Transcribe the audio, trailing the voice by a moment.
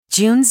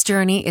June's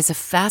Journey is a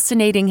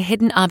fascinating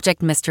hidden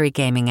object mystery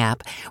gaming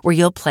app where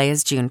you'll play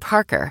as June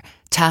Parker,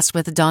 tasked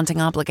with a daunting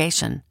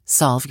obligation: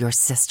 solve your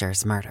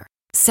sister's murder.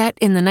 Set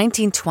in the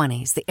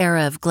 1920s, the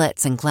era of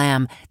glitz and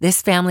glam,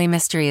 this family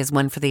mystery is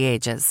one for the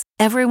ages.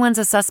 Everyone's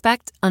a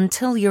suspect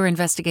until your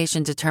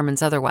investigation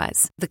determines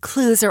otherwise. The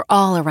clues are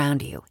all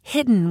around you,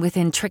 hidden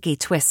within tricky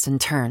twists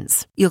and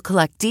turns. You'll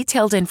collect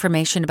detailed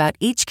information about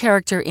each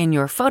character in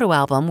your photo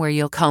album where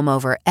you'll comb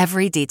over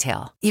every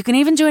detail. You can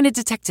even join a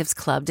detectives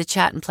club to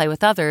chat and play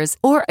with others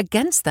or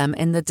against them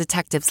in the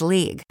Detectives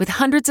League. With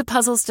hundreds of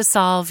puzzles to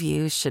solve,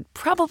 you should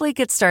probably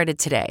get started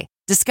today.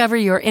 Discover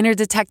your inner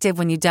detective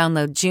when you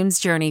download June's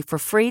Journey for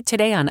free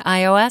today on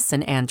iOS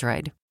and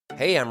Android.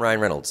 Hey, I'm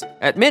Ryan Reynolds.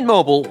 At Mint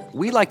Mobile,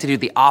 we like to do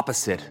the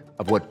opposite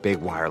of what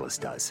Big Wireless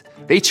does.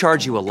 They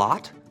charge you a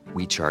lot,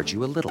 we charge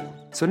you a little.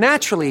 So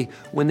naturally,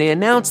 when they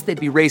announced they'd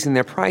be raising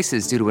their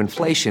prices due to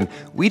inflation,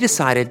 we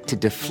decided to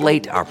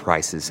deflate our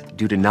prices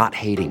due to not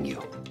hating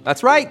you.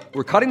 That's right.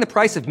 We're cutting the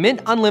price of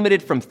Mint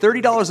Unlimited from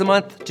 $30 a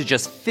month to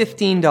just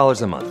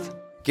 $15 a month.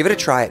 Give it a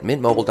try at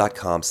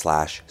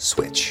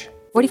mintmobile.com/switch.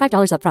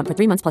 $45 up front for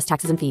 3 months plus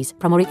taxes and fees.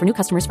 Promo rate for new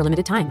customers for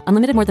limited time.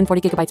 Unlimited more than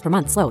 40 gigabytes per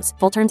month. Slows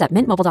full terms at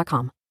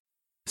mintmobile.com.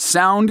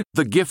 Sound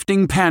the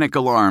gifting panic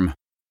alarm.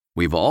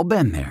 We've all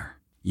been there.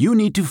 You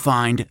need to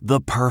find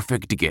the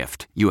perfect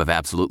gift. You have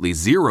absolutely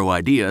zero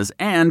ideas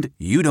and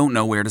you don't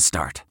know where to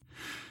start.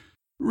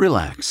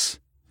 Relax.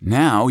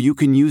 Now you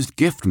can use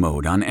gift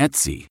mode on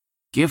Etsy.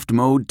 Gift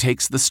mode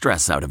takes the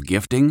stress out of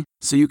gifting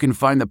so you can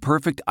find the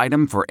perfect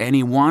item for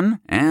anyone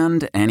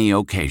and any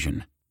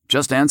occasion.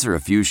 Just answer a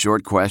few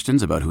short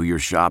questions about who you're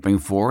shopping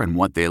for and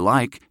what they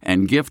like,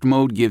 and Gift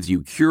Mode gives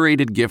you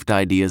curated gift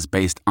ideas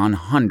based on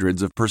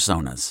hundreds of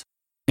personas.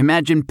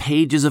 Imagine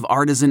pages of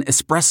artisan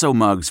espresso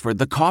mugs for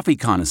the coffee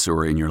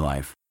connoisseur in your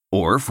life.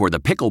 Or for the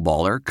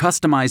pickleballer,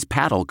 customized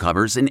paddle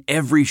covers in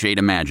every shade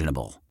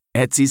imaginable.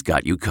 Etsy's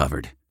got you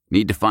covered.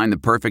 Need to find the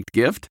perfect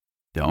gift?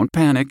 Don't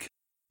panic.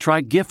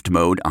 Try Gift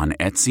Mode on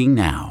Etsy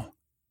now.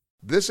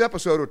 This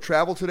episode of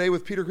Travel Today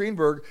with Peter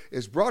Greenberg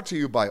is brought to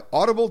you by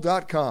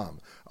Audible.com,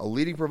 a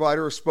leading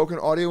provider of spoken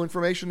audio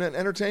information and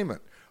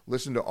entertainment.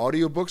 Listen to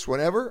audiobooks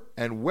whenever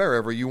and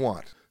wherever you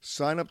want.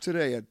 Sign up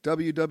today at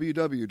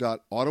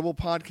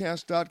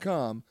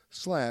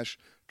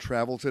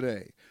www.audiblepodcast.com/travel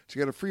today to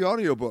get a free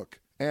audiobook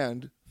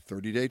and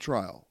 30-day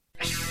trial.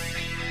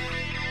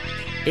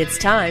 It's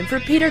time for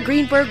Peter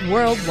Greenberg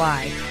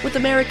Worldwide with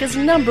America's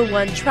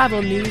 #1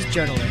 travel news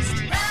journalist.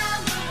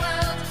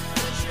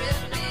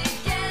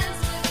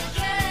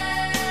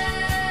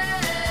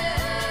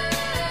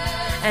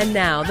 And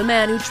now, the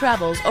man who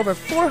travels over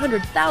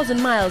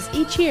 400,000 miles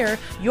each year,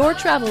 your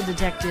travel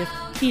detective,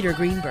 Peter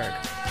Greenberg.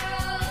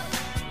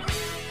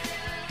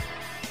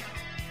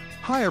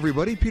 Hi,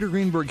 everybody. Peter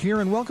Greenberg here,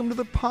 and welcome to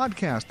the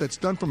podcast that's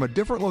done from a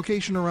different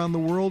location around the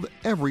world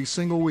every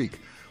single week.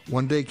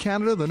 One day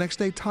Canada, the next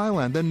day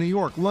Thailand, then New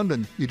York,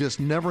 London. You just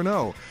never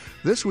know.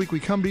 This week we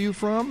come to you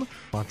from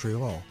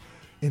Montreal,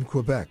 in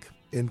Quebec,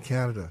 in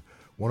Canada.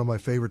 One of my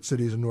favorite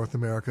cities in North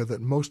America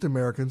that most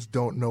Americans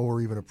don't know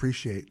or even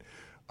appreciate.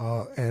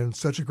 And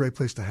such a great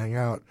place to hang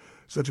out,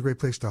 such a great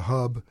place to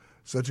hub,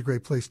 such a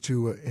great place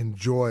to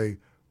enjoy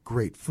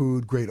great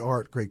food, great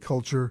art, great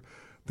culture.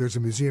 There's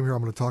a museum here.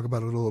 I'm going to talk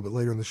about it a little bit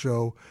later in the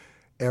show.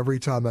 Every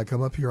time I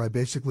come up here, I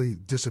basically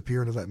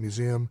disappear into that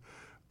museum.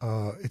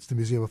 It's the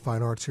Museum of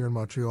Fine Arts here in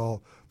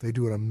Montreal. They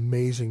do an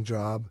amazing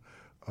job.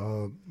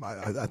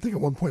 I think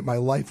at one point my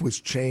life was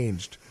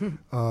changed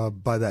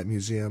by that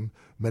museum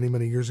many,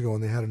 many years ago,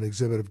 and they had an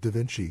exhibit of Da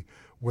Vinci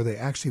where they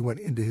actually went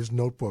into his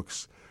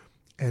notebooks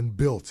and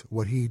built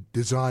what he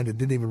designed and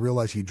didn't even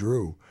realize he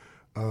drew.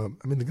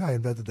 The guy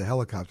invented the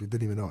helicopter,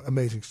 didn't even know.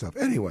 Amazing stuff.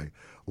 Anyway,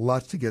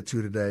 lots to get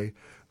to today,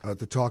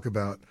 to talk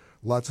about.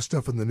 Lots of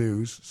stuff in the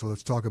news, so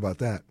let's talk about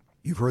that.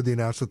 You've heard the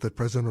announcement that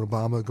President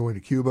Obama going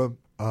to Cuba.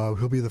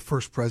 He'll be the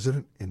first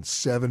president in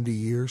 70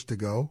 years to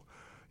go.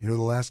 You know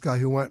the last guy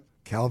who went?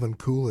 Calvin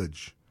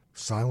Coolidge,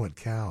 Silent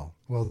Cal.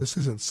 Well, this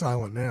isn't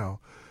silent now.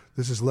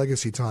 This is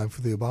legacy time for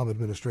the Obama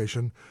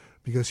administration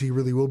because he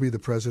really will be the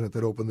president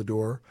that opened the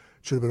door.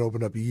 Should have been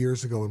opened up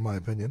years ago, in my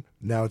opinion.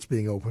 Now it's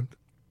being opened.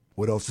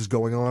 What else is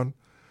going on?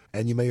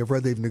 And you may have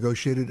read they've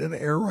negotiated an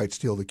air rights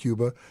deal to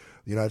Cuba.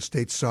 The United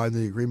States signed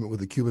the agreement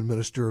with the Cuban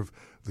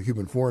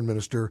foreign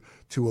minister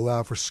to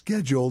allow for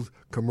scheduled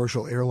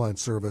commercial airline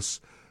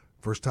service.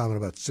 First time in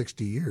about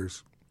 60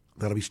 years.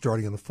 That'll be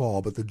starting in the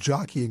fall, but the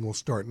jockeying will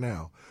start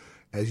now.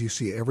 As you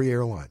see, every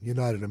airline,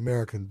 United,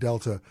 American,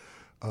 Delta,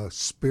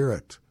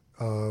 Spirit,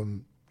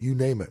 you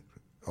name it,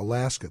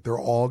 Alaska, they're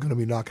all going to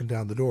be knocking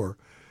down the door.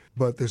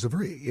 But there's a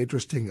very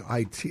interesting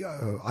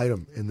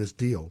item in this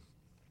deal,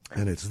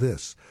 and it's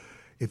this.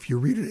 If you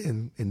read it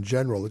in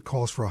general, it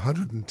calls for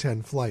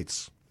 110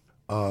 flights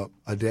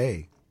a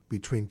day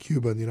between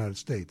Cuba and the United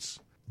States.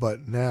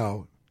 But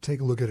now,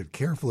 take a look at it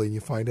carefully, and you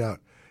find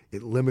out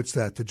it limits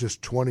that to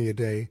just 20 a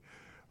day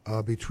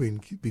between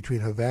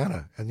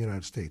Havana and the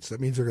United States. That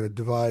means they're going to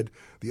divide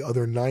the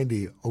other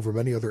 90 over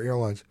many other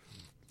airlines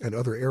and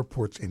other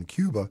airports in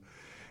Cuba.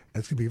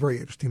 And it's going to be very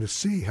interesting to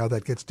see how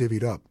that gets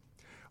divvied up.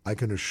 I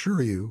can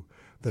assure you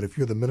that if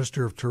you're the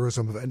Minister of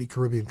Tourism of any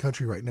Caribbean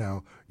country right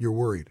now, you're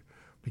worried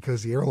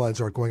because the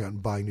airlines aren't going out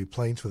and buying new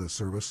planes for this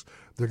service.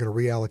 They're going to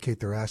reallocate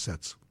their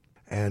assets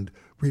and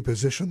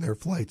reposition their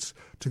flights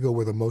to go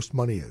where the most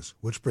money is,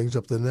 which brings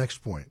up the next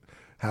point.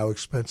 How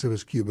expensive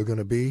is Cuba going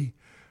to be?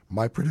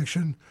 My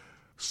prediction,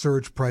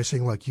 surge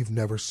pricing like you've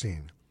never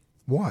seen.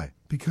 Why?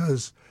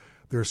 Because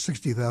there are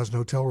 60,000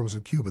 hotel rooms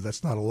in Cuba.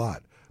 That's not a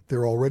lot.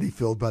 They're already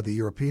filled by the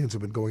Europeans who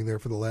have been going there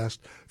for the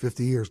last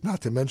 50 years,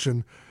 not to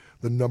mention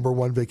the number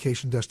one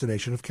vacation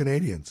destination of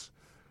Canadians.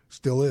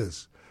 Still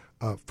is.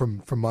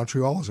 From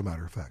Montreal, as a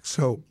matter of fact.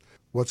 So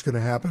what's going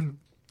to happen?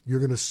 You're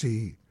going to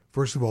see,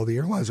 first of all, the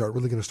airlines aren't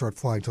really going to start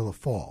flying till the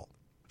fall.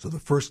 So the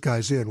first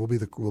guys in will be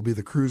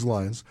the cruise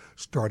lines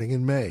starting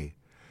in May.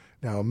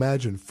 Now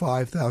imagine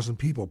 5,000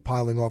 people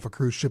piling off a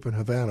cruise ship in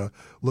Havana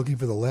looking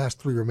for the last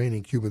 3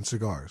 remaining Cuban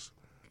cigars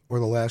or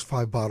the last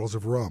 5 bottles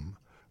of rum.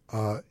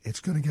 It's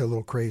going to get a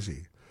little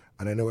crazy.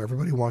 And I know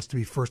everybody wants to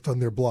be first on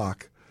their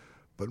block,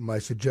 but my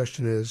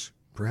suggestion is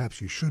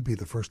perhaps you should be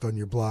the first on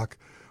your block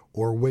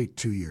or wait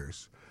 2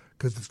 years,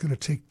 because it's going to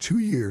take 2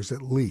 years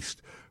at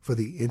least for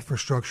the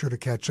infrastructure to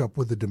catch up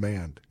with the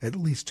demand. At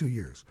least 2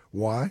 years.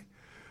 Why?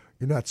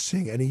 You're not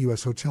seeing any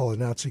U.S. hotel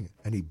announcing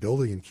any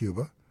building in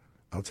Cuba.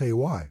 I'll tell you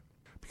why.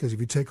 Because if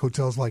you take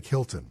hotels like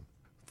Hilton,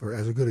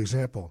 as a good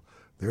example,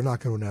 they're not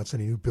going to announce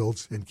any new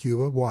builds in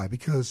Cuba. Why?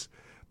 Because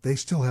they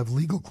still have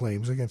legal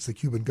claims against the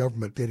Cuban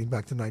government dating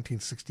back to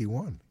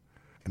 1961.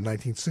 In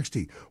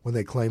 1960, when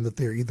they claim that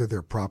they're either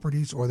their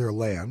properties or their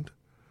land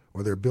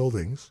or their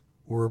buildings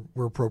were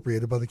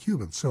appropriated by the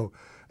Cubans. So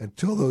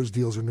until those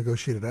deals are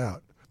negotiated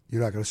out,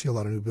 you're not going to see a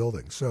lot of new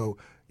buildings. So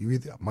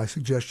my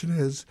suggestion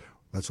is,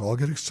 let's all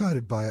get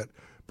excited by it,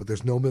 but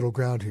there's no middle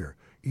ground here.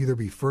 Either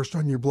be first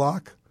on your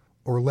block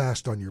or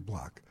last on your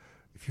block.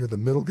 If you're the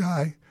middle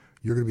guy,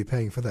 you're going to be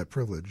paying for that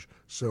privilege,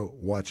 so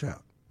watch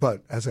out.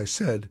 But as I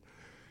said,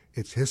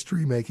 it's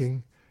history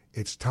making,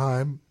 it's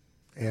time,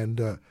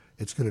 and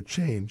it's going to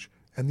change.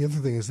 And the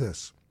other thing is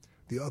this.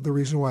 The other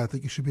reason why I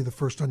think you should be the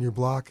first on your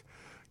block,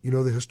 you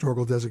know the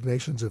historical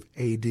designations of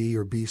AD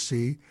or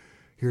BC?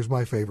 Here's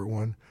my favorite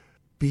one,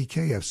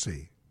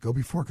 BKFC. Go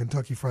before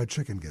Kentucky Fried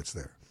Chicken gets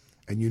there.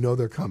 And you know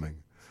they're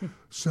coming.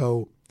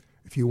 So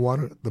if you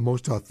want the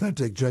most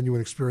authentic,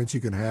 genuine experience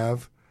you can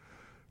have,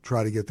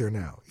 try to get there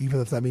now. Even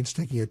if that means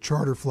taking a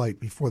charter flight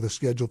before the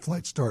scheduled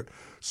flights start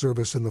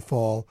service in the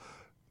fall,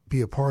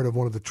 be a part of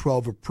one of the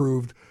 12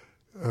 approved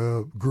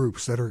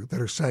groups that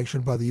are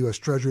sanctioned by the U.S.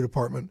 Treasury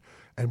Department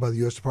and by the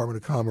U.S. Department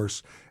of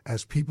Commerce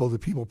as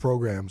people-to-people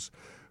programs,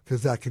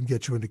 because that can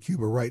get you into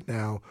Cuba right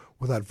now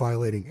without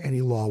violating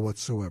any law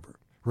whatsoever.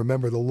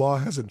 Remember, the law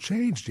hasn't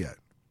changed yet.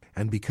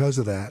 And because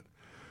of that,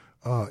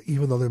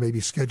 even though there may be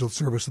scheduled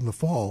service in the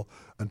fall,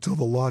 until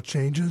the law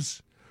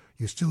changes,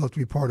 you still have to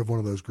be part of one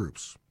of those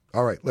groups.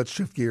 All right, let's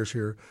shift gears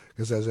here,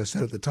 because as I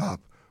said at the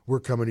top, we're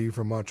coming to you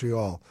from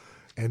Montreal.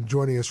 And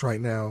joining us right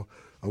now,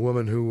 a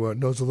woman who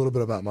knows a little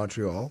bit about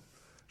Montreal.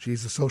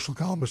 She's the social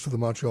columnist for the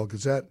Montreal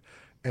Gazette,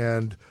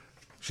 and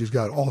she's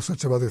got all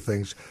sorts of other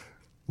things,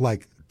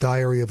 like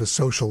Diary of a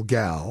Social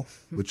Gal,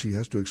 which she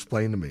has to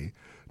explain to me.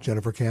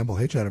 Jennifer Campbell.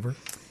 Hey, Jennifer.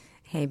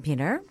 Hey,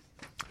 Peter.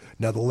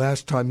 Now, the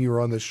last time you were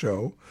on this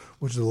show,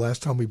 which is the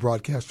last time we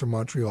broadcast from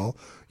Montreal,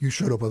 you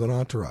showed up with an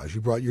entourage.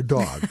 You brought your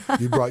dog.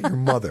 You brought your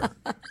mother.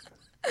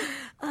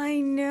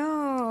 I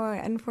know.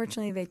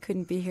 Unfortunately, they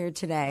couldn't be here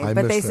today, I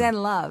but they missed them.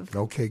 send love.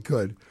 Okay,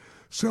 good.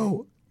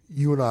 So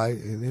you and I,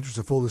 in the interest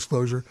of full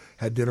disclosure,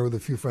 had dinner with a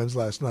few friends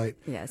last night.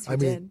 Yes, we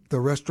did.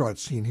 The restaurant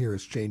scene here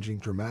is changing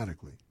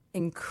dramatically.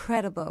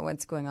 Incredible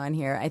what's going on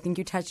here. I think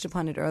you touched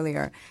upon it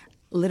earlier.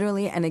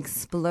 Literally an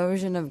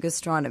explosion of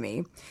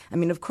gastronomy. I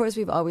mean, of course,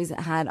 we've always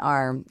had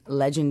our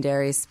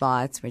legendary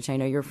spots, which I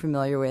know you're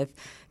familiar with,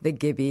 the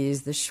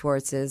Gibbies, the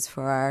Schwartzes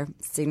for our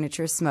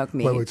signature smoked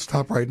meat. Wait,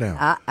 stop right now.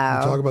 Uh-oh.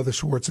 You talk about the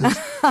Schwartzes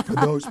for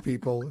those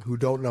people who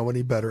don't know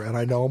any better, and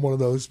I know I'm one of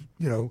those,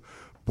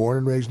 born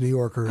and raised New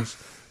Yorkers.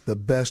 The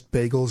best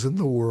bagels in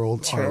the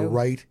world are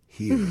right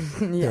here.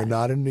 Yeah. They're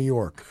not in New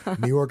York.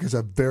 New York is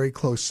a very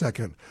close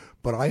second.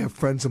 But I have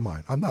friends of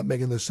mine. I'm not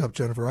making this up,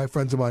 Jennifer. I have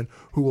friends of mine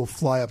who will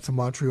fly up to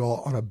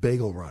Montreal on a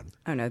bagel run.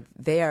 Oh, no.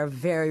 They are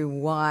very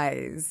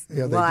wise.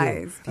 Yeah, they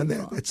wise do.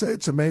 And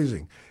it's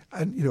amazing.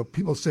 And,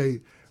 people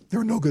say there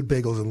are no good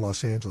bagels in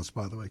Los Angeles,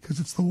 by the way, because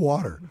it's the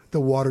water. The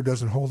water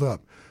doesn't hold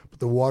up. But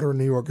the water in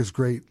New York is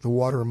great. The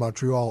water in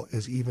Montreal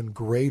is even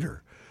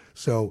greater.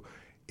 So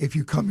if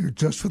you come here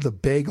just for the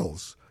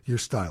bagels, you're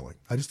styling.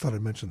 I just thought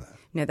I'd mention that.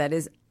 No, that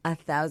is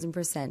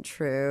 1,000%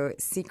 true.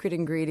 Secret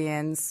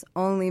ingredients.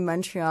 Only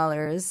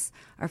Montrealers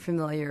are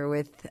familiar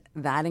with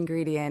that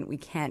ingredient. We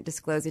can't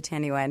disclose it to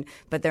anyone,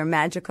 but they're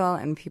magical,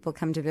 and people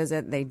come to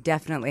visit. They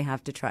definitely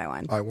have to try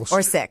one. All right,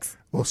 or 6.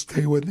 Well,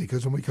 stay with me,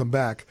 because when we come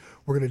back,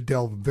 we're going to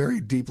delve very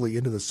deeply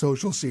into the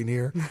social scene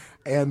here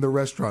and the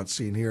restaurant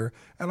scene here.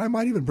 And I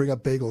might even bring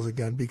up bagels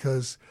again,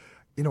 because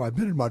I've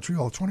been in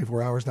Montreal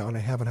 24 hours now, and I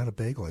haven't had a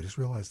bagel. I just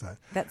realized that.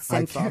 That's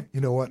sinful.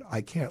 You know what?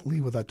 I can't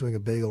leave without doing a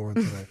bagel run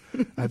today.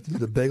 I have to do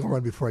the bagel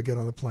run before I get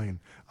on the plane.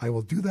 I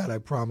will do that. I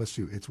promise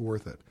you. It's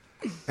worth it.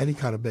 Any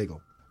kind of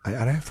bagel. I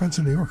have friends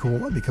in New York who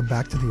won't let me come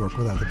back to New York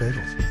without the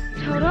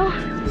bagels. Toto,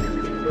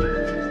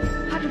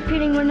 I have a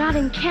feeling we're not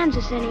in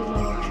Kansas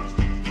anymore.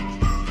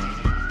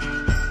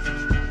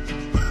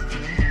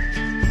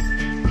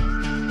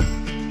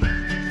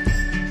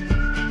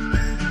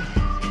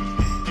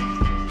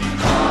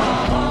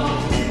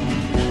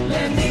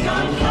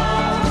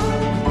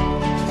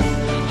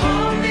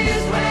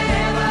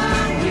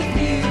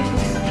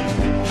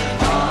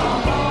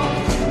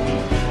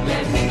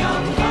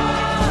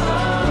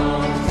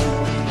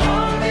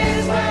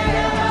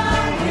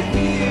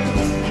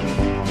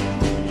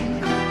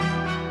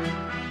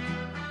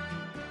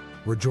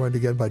 We're joined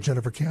again by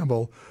Jennifer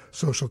Campbell,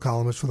 social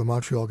columnist for the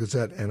Montreal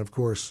Gazette, and of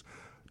course,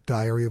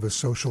 Diary of a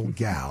Social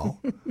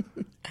Gal.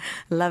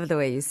 Love the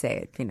way you say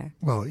it, Pina.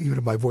 Well, even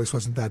if my voice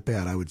wasn't that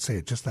bad, I would say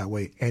it just that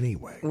way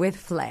anyway. With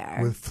flair.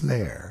 With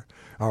flair.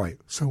 All right,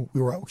 so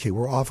we're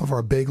off of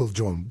our bagel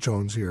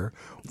Jones here.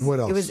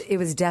 What else? It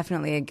was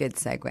definitely a good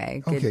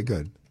segue. Okay,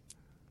 good.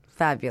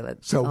 Fabulous.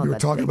 So we were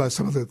talking about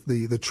some of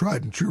the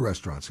tried and true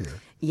restaurants here.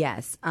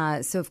 Yes.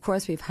 So, of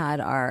course, we've had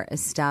our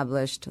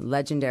established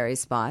legendary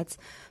spots.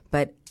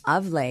 But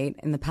of late,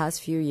 in the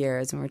past few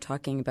years, and we were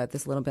talking about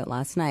this a little bit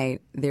last night,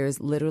 there's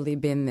literally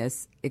been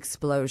this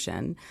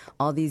explosion.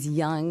 All these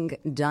young,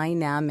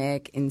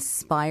 dynamic,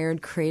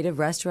 inspired, creative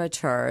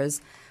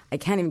restaurateurs. I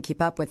can't even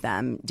keep up with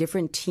them.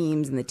 Different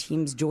teams, and the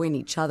teams join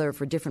each other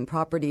for different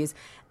properties.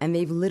 And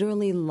they've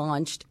literally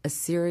launched a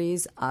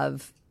series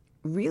of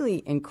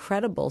really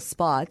incredible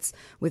spots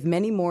with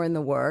many more in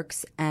the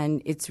works,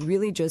 and it's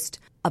really just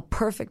a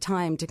perfect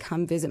time to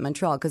come visit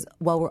Montreal because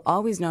while we're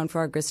always known for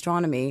our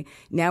gastronomy,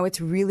 now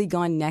it's really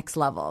gone next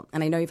level.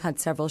 And I know you've had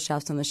several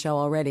chefs on the show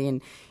already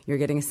and you're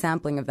getting a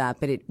sampling of that,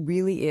 but it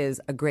really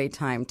is a great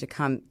time to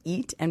come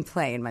eat and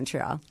play in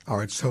Montreal. All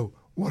right, so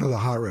what are the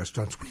hot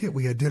restaurants?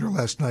 We had dinner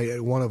last night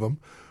at one of them,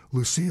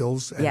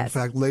 Lucille's, and yes.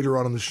 In fact, later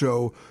on in the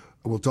show,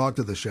 we'll talk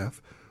to the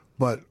chef,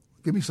 but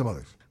give me some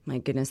others. My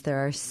goodness,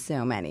 there are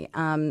so many.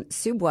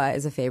 Sous-Bois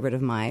is a favorite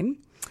of mine.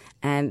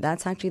 And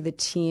that's actually the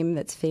team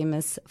that's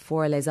famous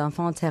for Les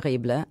Enfants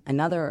Terribles,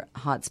 another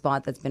hot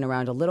spot that's been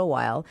around a little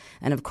while.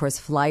 And, of course,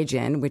 Fly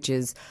Gin, which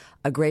is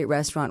a great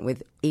restaurant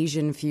with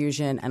Asian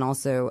fusion and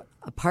also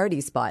a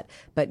party spot.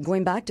 But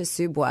going back to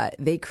Sous-Bois,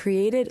 they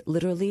created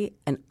literally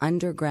an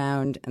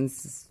underground, and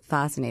this is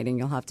fascinating,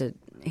 you'll have to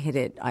hit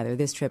it either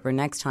this trip or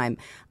next time,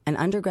 an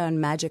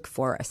underground magic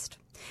forest.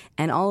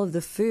 And all of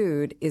the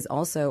food is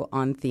also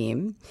on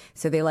theme.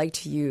 So they like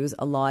to use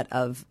a lot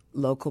of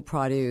local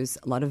produce,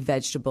 a lot of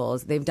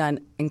vegetables. They've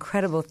done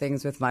incredible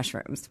things with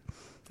mushrooms.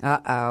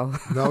 Uh-oh.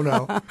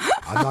 No.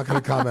 I'm not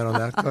going to comment on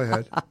that. Go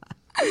ahead.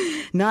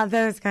 Not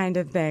those kind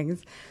of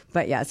things.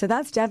 But yeah, so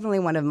that's definitely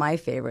one of my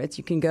favorites.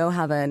 You can go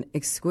have an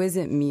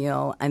exquisite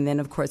meal and then,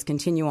 of course,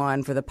 continue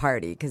on for the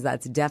party because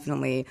that's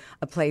definitely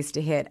a place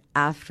to hit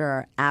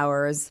after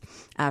hours,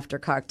 after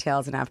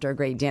cocktails, and after a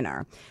great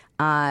dinner.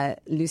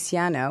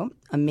 Luciano,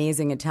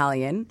 amazing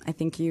Italian. I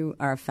think you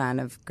are a fan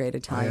of great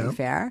Italian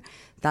fare.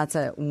 That's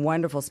a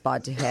wonderful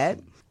spot to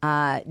hit.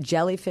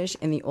 Jellyfish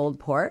in the Old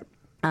Port.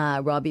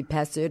 Robbie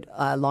Pessud,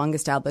 a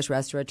long-established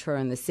restaurateur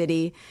in the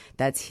city.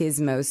 That's his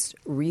most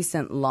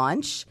recent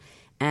launch,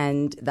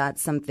 and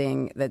that's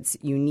something that's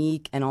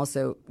unique and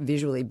also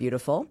visually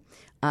beautiful.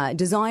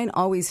 Design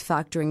always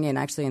factoring in,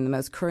 actually, in the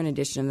most current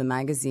edition of the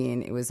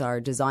magazine, it was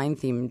our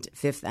design-themed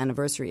 5th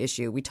anniversary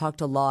issue. We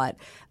talked a lot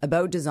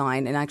about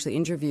design and actually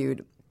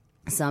interviewed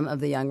some of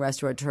the young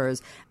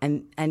restaurateurs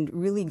and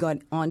really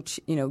got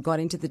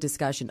into the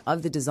discussion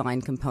of the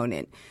design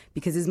component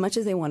because as much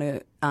as they want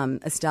to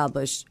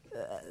establish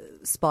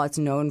spots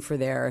known for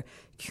their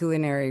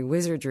culinary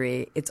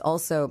wizardry, it's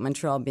also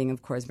Montreal being,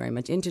 of course, very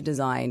much into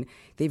design.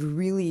 They've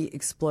really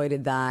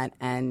exploited that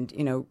and,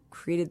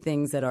 created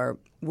things that are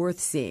worth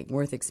seeing,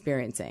 worth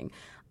experiencing.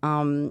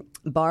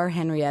 Bar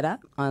Henrietta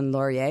on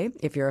Laurier,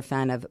 if you're a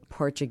fan of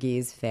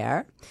Portuguese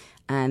fare.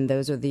 And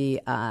those are the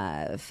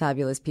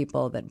fabulous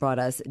people that brought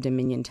us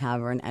Dominion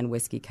Tavern and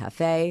Whiskey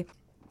Cafe.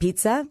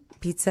 Pizza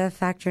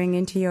factoring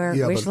into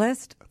your wish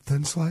list?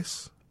 Thin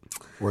slice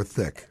or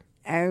thick?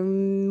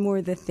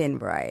 More the thin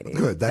variety.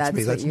 Good, that's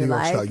me. That's New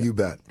York style, you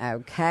bet.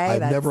 Okay.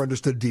 I've never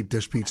understood deep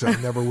dish pizza.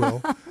 I never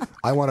will.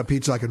 I want a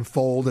pizza I can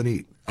fold and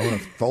eat. I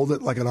want to fold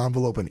it like an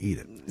envelope and eat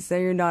it. So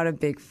you're not a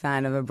big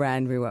fan of a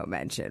brand we won't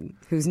mention,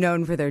 who's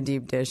known for their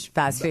deep dish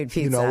fast food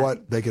pizza. You know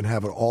what? They can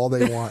have it all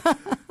they want.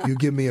 You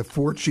give me a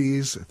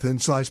 4-cheese, thin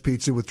sliced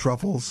pizza with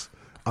truffles,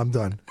 I'm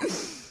done.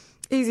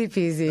 Easy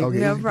peasy, okay,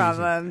 no easy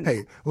problem. Peasy.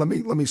 Hey, let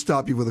me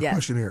stop you with a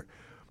question here.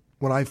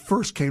 When I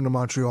first came to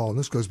Montreal, and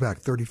this goes back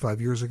 35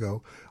 years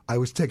ago, I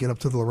was taken up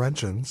to the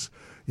Laurentians,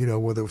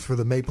 for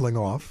the mapling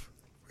off,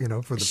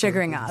 for the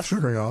sugaring off.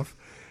 Sugaring off.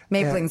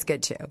 Mapling's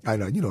good too. I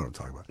know, you know what I'm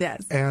talking about.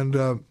 Yes. And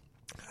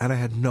I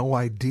had no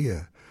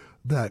idea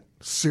that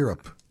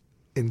syrup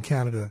in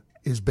Canada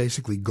is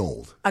basically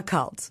gold. A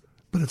cult.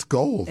 But it's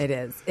gold. It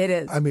is. It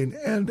is. I mean,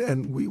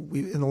 and we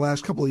in the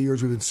last couple of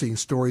years we've been seeing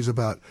stories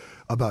about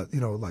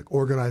like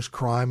organized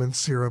crime and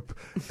syrup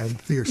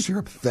and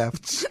syrup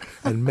thefts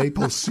and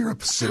maple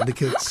syrup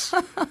syndicates.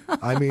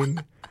 I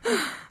mean,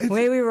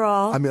 way we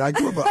roll. I mean, I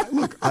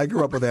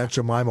grew up with Aunt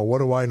Jemima. What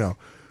do I know?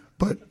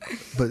 But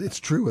it's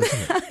true,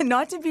 isn't it?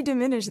 Not to be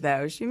diminished,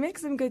 though. She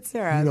makes some good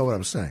syrup. You know what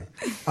I'm saying?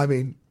 I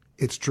mean,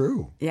 it's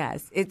true.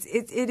 Yes, it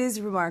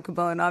is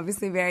remarkable and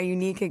obviously very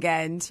unique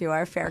again to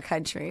our fair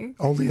country.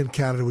 Only in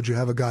Canada would you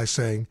have a guy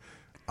saying,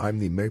 "I'm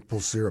the maple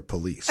syrup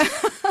police."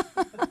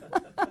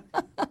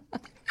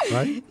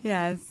 Right?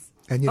 Yes.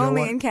 And you know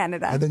only what? in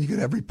Canada. And then you get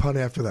every pun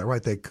after that,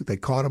 right? They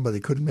caught him, but they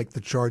couldn't make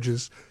the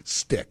charges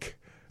stick.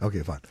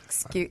 Okay, fine.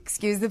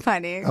 Excuse the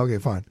punning. Okay,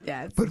 fine.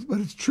 Yes. But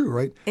it's true,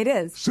 right? It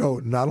is.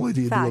 So not only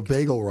do you do a Fact.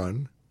 bagel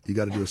run, you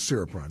got to do a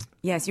syrup run.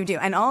 Yes, you do.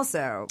 And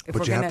also,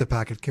 But you have to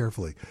pack it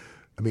carefully.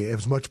 I mean,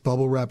 as much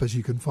bubble wrap as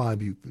you can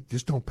find. You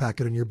just don't pack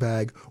it in your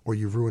bag, or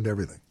you've ruined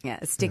everything. Yeah,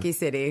 sticky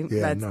city.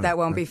 Yeah, That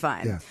won't be right.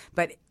 fun. Yeah.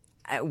 But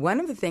one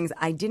of the things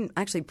I didn't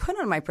actually put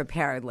on my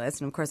prepared list,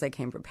 and of course I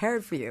came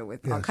prepared for you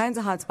with all Yes. kinds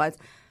of hot spots,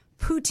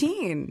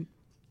 poutine.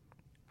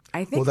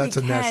 I think Well, that's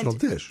we a can't- national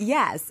dish.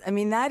 Yes, I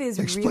mean that is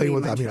Explain really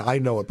what I mean. Montreal. I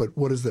know it, but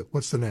what's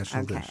the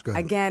national Okay. dish? Go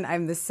ahead. Again,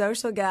 I'm the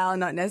social gal,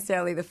 not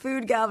necessarily the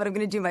food gal, but I'm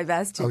going to do my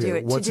best to Okay, do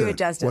it what's in it?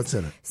 justice. What's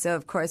in it? So,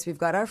 of course, we've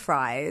got our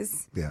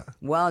fries. Yeah.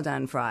 Well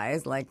done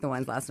fries, like the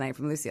ones last night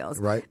from Lucille's.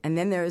 Right. And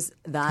then there's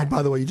that. And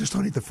by the way, you just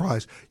don't eat the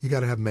fries. You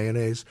got to have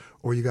mayonnaise,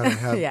 or you got to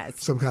have Yes.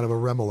 some kind of a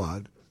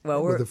remoulade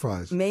with the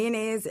fries.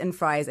 Mayonnaise and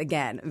fries,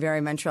 again,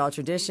 very Montreal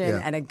tradition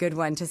Yeah. and a good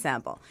one to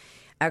sample.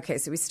 Okay,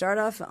 so we start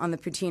off on the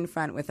poutine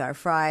front with our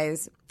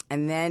fries,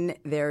 and then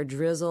they're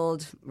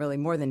drizzled, really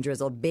more than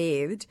drizzled,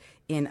 bathed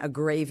in a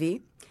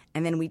gravy.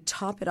 And then we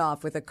top it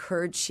off with a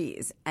curd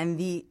cheese. And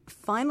the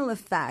final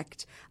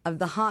effect of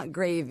the hot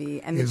gravy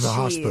and the Is cheese... the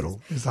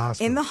hospital. Is the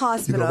hospital. In the You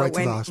hospital. go right to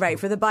the hospital. Right,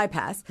 for the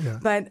bypass. Yeah.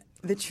 But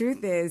the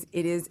truth is,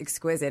 it is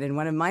exquisite. And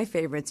one of my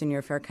favorites in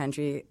your fair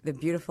country, the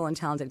beautiful and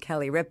talented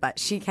Kelly Ripa,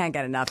 she can't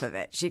get enough of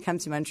it. She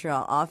comes to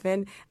Montreal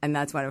often, and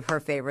that's one of her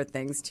favorite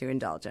things to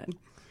indulge in.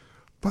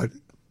 But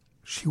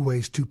she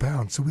weighs 2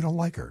 pounds, so we don't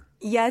like her.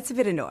 Yeah, it's a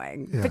bit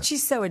annoying. Yeah. But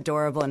she's so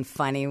adorable and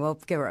funny. We'll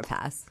give her a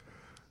pass.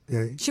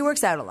 Yeah. She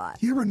works out a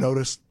lot. You ever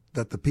notice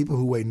that the people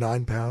who weigh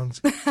 9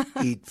 pounds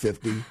eat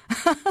 50?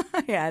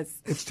 Yes.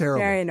 It's terrible.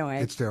 Very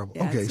annoying. It's terrible.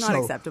 Yeah, okay, it's not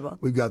so acceptable.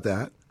 we've got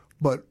that.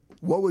 But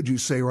what would you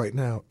say right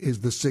now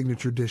is the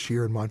signature dish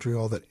here in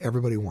Montreal that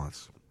everybody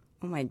wants?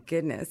 Oh, my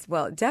goodness.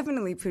 Well,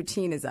 definitely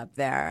poutine is up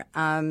there.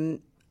 I'm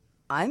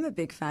a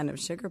big fan of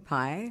sugar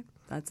pie.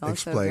 That's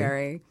also Explain.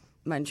 very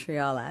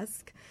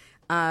Montreal-esque.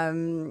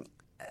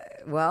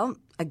 Well,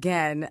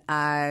 again,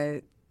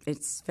 I've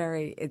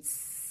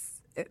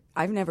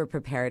never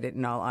prepared it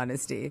in all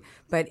honesty,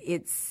 but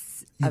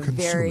it's You a consume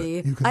very.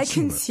 it. You I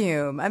consume it.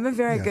 consume. I'm a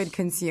very Yes. good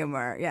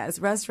consumer. Yes,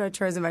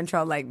 restaurateurs in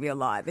Montreal like me a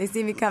lot. They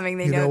see me coming,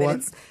 they You know that what?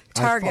 it's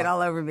Target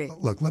all over me.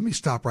 Look, let me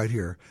stop right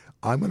here.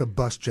 I'm going to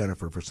bust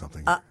Jennifer for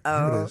something.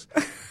 Uh-oh. Here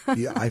it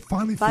is. Yeah, I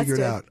finally figured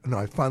out. No,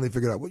 I finally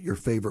figured out what your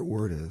favorite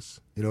word is.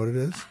 You know what it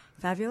is?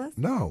 Fabulous.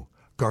 No.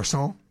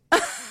 Garçon.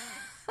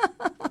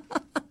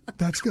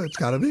 That's good. It's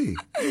got to be.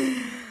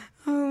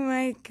 Oh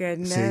my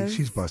goodness. See,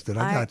 she's busted.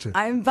 I got you.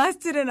 I'm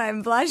busted and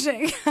I'm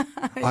blushing.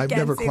 I've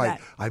never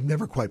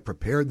That. quite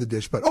prepared the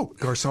dish, but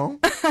garçon.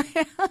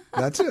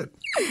 That's it.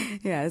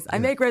 Yes, I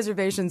make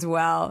reservations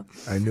well.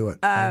 I knew it.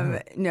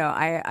 No,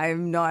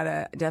 I'm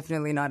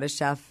definitely not a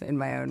chef in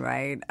my own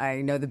right.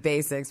 I know the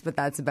basics, but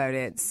that's about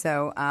it.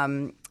 So,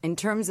 in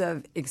terms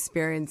of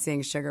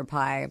experiencing sugar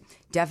pie,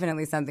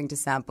 definitely something to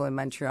sample in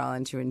Montreal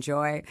and to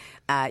enjoy.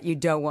 You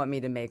don't want me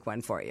to make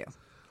one for you.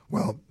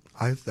 Well,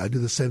 I do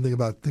the same thing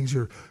about things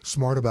you're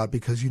smart about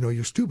because you know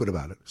you're stupid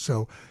about it.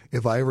 So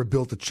if I ever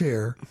built a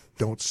chair,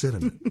 don't sit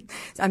in it.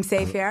 I'm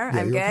safe here. yeah,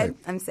 I'm you're good. okay.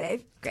 I'm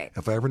safe. Great.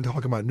 If I ever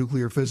talk about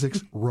nuclear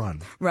physics,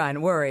 run.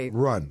 Run. Worry.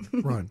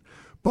 Run.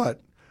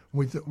 But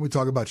we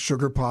talk about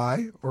sugar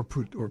pie or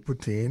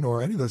poutine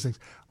or any of those things.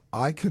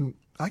 I can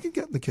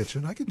get in the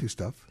kitchen. I can do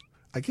stuff.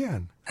 I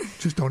can.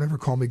 Just don't ever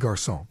call me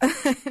garçon.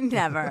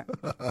 Never.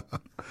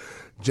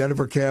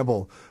 Jennifer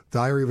Campbell,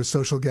 Diary of a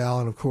Social Gal,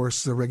 and of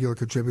course a regular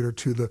contributor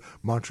to the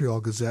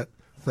Montreal Gazette.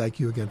 Thank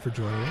you again for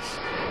joining us.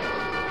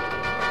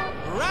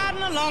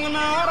 Riding along in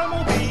my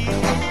automobile,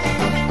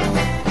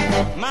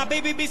 my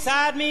baby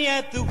beside me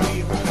at the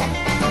wheel,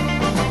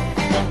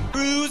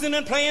 cruising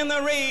and playing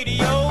the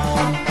radio,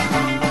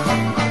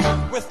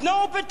 with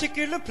no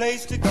particular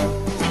place to go.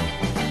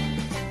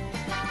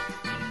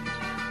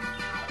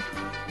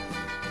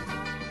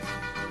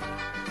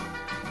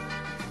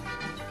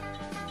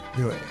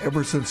 You know,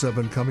 ever since I've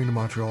been coming to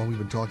Montreal, we've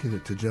been talking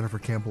to Jennifer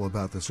Campbell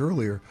about this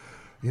earlier.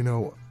 You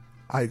know,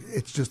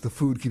 it's just the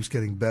food keeps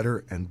getting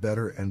better and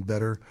better and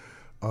better.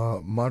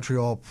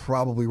 Montreal,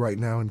 probably right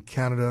now in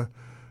Canada,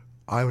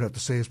 I would have to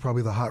say is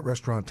probably the hot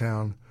restaurant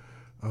town.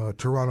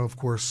 Toronto, of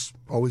course,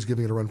 always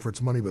giving it a run for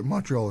its money, but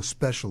Montreal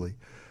especially.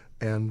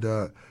 And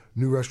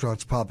new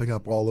restaurants popping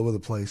up all over the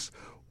place.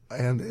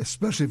 And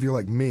especially if you're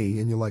like me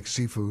and you like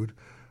seafood,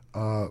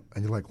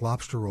 and you like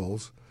lobster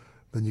rolls,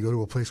 then you go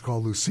to a place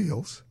called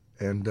Lucille's,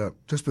 and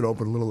just been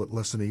open a little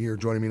less than a year.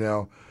 Joining me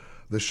now,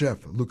 the chef,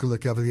 Luca Le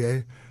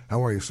Cavalier.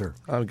 How are you, sir?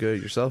 I'm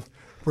good. Yourself?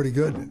 Pretty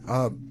good.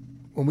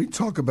 When we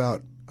talk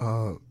about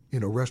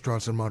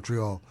restaurants in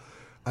Montreal,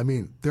 I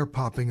mean, they're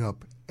popping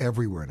up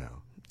everywhere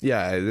now.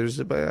 Yeah,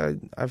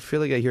 I feel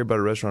like I hear about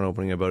a restaurant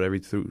opening about every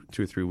 2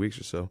 or 3 weeks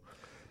or so.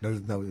 Now,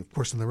 of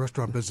course, in the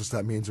restaurant business,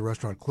 that means the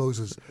restaurant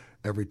closes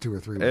every 2 or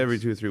 3 weeks. Every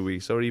 2 or 3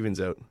 weeks, so it evens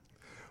out.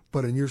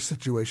 But in your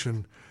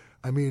situation,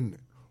 I mean,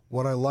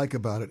 what I like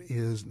about it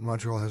is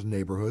Montreal has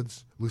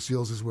neighborhoods.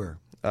 Lucille's is where?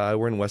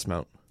 We're in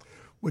Westmount.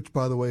 Which,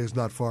 by the way, is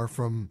not far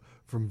from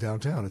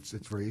downtown. It's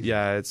very easy.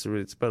 Yeah, it's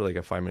about like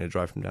a 5-minute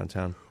drive from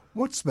downtown.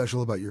 What's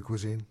special about your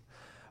cuisine?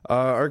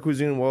 Our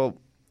cuisine, by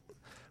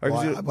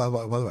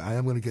the way, I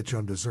am going to get you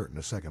on dessert in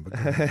a second.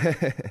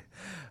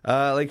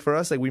 But like for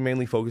us, like we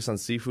mainly focus on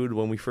seafood.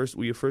 When we first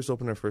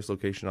opened our first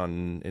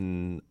location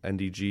in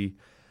NDG.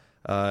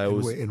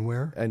 In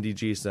where?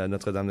 NDG, it's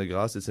Notre Dame de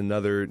Grâce. It's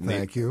another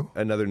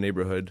another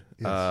neighborhood,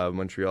 yes.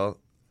 Montreal.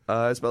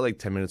 It's about like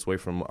 10 minutes away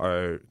from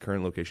our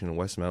current location in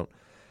Westmount.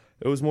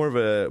 It was more of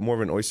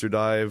an oyster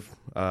dive.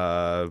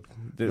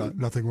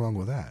 Nothing wrong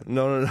with that.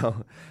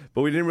 No.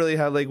 But we didn't really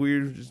have we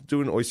were just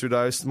doing oyster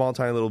dives, small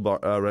tiny little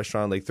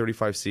restaurant, like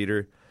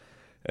 35-seater,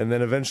 and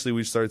then eventually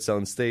we started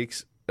selling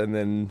steaks, and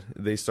then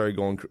they started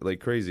going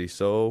like crazy.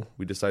 So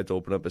we decided to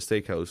open up a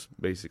steakhouse,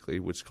 basically,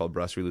 which is called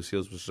Brasserie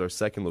Lucille's, which is our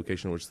second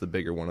location, which is the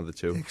bigger one of the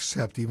two.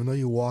 Except, even though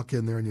you walk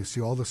in there and you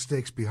see all the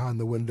steaks behind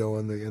the window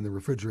in the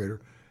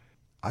refrigerator,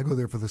 I go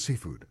there for the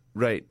seafood.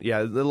 Right.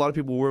 Yeah. A lot of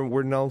people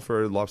we're known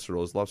for lobster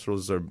rolls. Lobster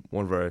rolls are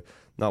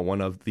not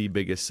one of the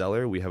biggest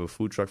seller. We have a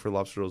food truck for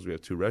lobster rolls. We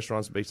have 2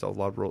 restaurants based off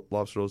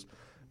lobster rolls.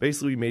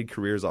 Basically, we made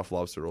careers off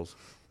lobster rolls.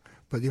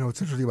 But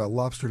it's interesting about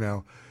lobster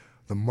now.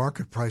 The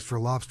market price for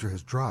lobster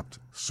has dropped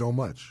so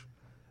much.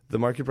 The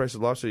market price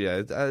of lobster,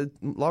 yeah.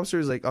 Lobster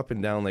is like up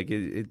and down. Like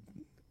it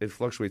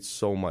fluctuates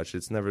so much.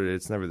 It's never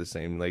the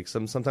same. Like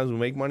sometimes we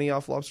make money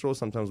off lobster rolls.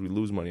 Sometimes we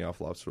lose money off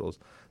lobster rolls.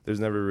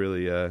 There's never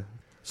really.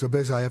 So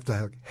basically, I have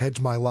to hedge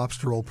my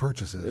lobster roll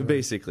purchases. Right?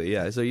 Basically,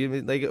 yeah. So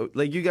you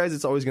like you guys,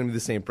 it's always going to be the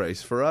same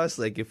price. For us,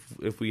 like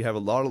if we have a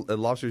lot of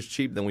lobster's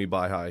cheap, then we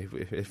buy high.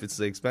 If it's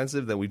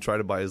expensive, then we try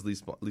to buy as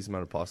least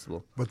amount of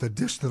possible. But the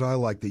dish that I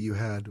liked that you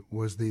had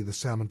was the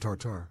salmon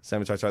tartare.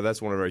 Salmon tartare,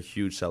 that's one of our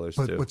huge sellers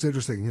too. But what's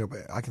interesting,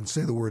 I can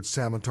say the word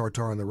salmon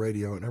tartare on the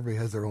radio, and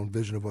everybody has their own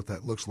vision of what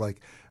that looks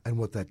like and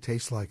what that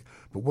tastes like.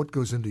 But what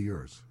goes into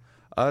yours?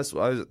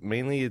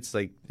 Mainly, it's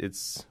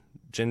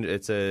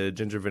a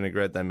ginger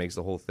vinaigrette that makes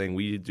the whole thing.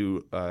 We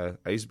do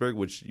iceberg,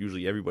 which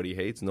usually everybody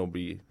hates.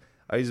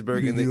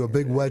 Iceberg. You do a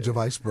big wedge of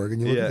iceberg,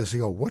 and you look at this and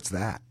you go, "What's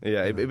that?"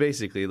 Yeah, it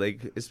basically,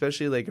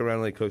 especially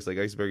around cooks,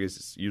 iceberg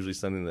is usually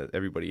something that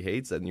everybody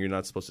hates and you're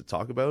not supposed to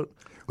talk about.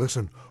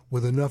 Listen,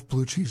 with enough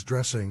blue cheese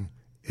dressing,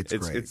 it's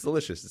great. It's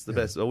delicious. It's the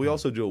best. We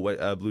also do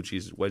a blue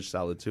cheese wedge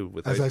salad too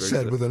with as iceberg.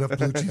 I said, with enough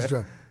blue cheese,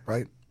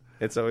 right?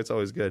 It's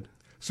always good.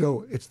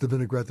 So it's the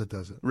vinaigrette that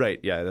does it, right?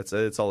 Yeah,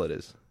 that's all it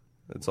is.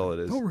 That's all it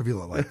is. Don't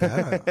reveal it like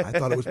that. I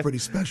thought it was pretty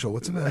special.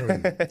 What's the matter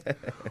with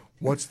you?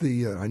 What's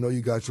the, I know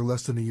you guys are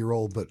less than a year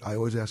old, but I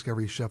always ask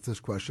every chef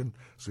this question,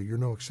 so you're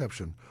no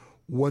exception.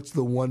 What's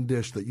the one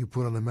dish that you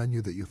put on the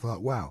menu that you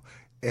thought, wow,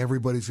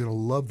 everybody's going to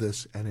love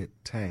this, and it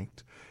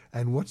tanked?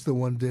 And what's the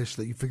one dish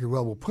that you figure,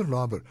 well, we'll put it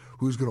on, but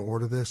who's going to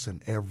order this,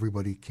 and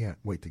everybody can't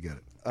wait to get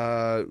it?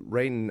 Oh,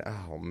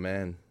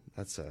 man,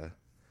 that's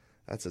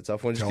a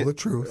tough one. Tell the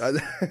truth.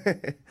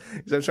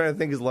 I'm trying to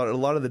think. Is a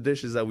lot of the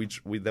dishes that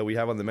we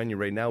have on the menu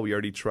right now, we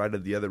already tried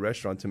at the other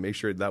restaurant to make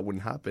sure that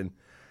wouldn't happen.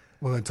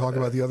 Well, then talk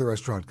about the other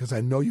restaurant, because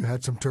I know you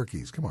had some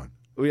turkeys. Come on.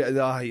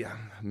 Yeah,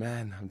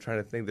 man, I'm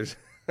trying to think. This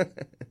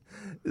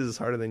is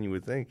harder than you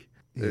would think.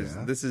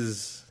 This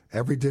is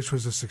every dish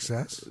was a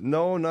success.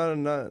 No,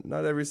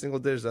 not every single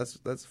dish.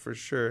 That's for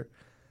sure.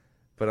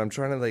 But I'm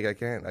trying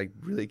to I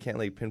really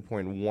can't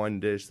pinpoint one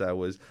dish that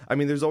was. I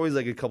mean, there's always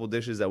a couple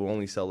dishes that will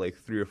only sell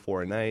 3 or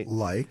 4 a night.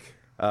 Like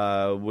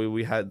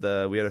we had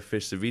a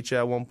fish ceviche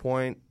at one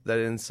point that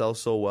didn't sell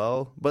so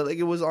well, but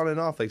it was on and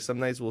off. Some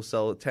nights we'll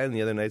sell 10,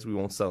 the other nights we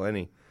won't sell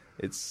any.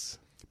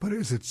 But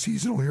is it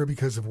seasonal here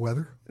because of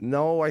weather?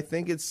 No, I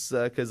think it's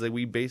because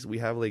we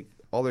have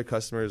all their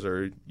customers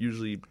are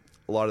usually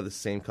a lot of the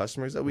same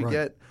customers that we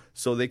get,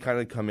 so they kind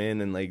of come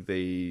in and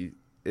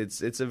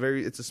It's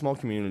a small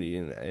community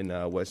in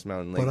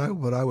Westmount.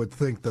 But I would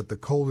think that the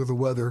colder the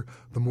weather,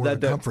 the more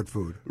the comfort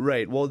food.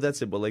 Right. Well,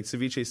 that's it. But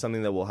ceviche is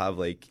something that we'll have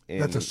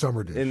that's a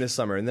summer dish in the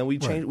summer, and then we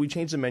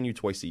change the menu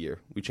twice a year.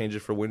 We change it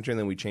for winter, and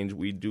then we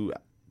do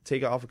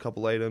take off a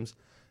couple items,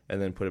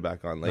 and then put it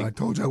back on. I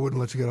told you I wouldn't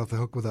let you get off the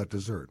hook without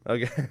dessert.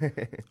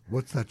 Okay.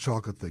 What's that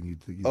chocolate thing?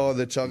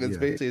 The chocolate.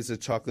 Basically, it's a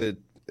chocolate.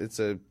 It's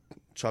a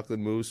chocolate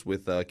mousse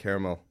with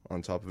caramel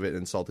on top of it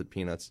and salted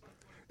peanuts.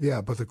 Yeah,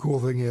 but the cool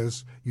thing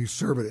is you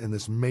serve it in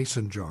this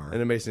mason jar.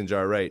 In a mason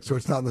jar, right. So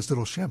it's not in this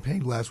little champagne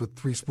glass with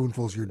 3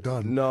 spoonfuls, you're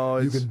done. No.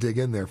 You can dig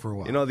in there for a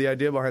while. The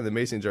idea behind the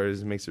mason jar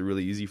is it makes it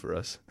really easy for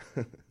us.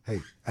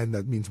 Hey, and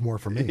that means more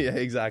for me. Yeah,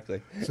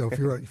 exactly. So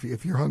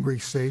if you're hungry,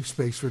 save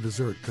space for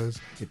dessert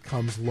because it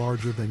comes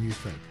larger than you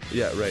think.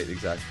 Yeah, right,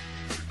 exactly.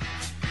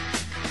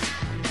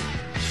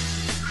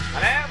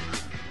 Hello?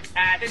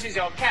 This is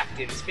your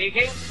captain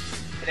speaking.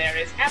 There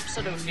is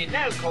absolutely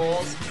no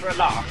cause for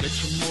alarm. Get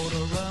your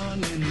motor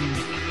running.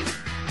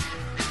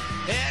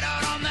 Head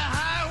out on the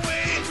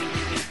highway.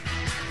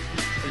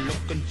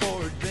 Looking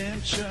for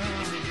adventure.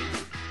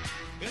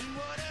 And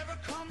whatever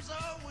comes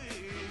our way.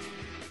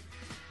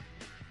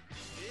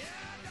 Yeah,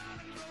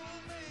 gotta go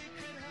make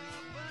it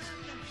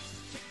happen.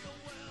 Take the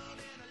world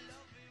in a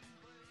loving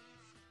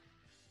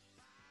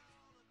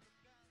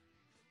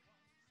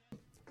place.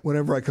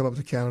 Whenever I come up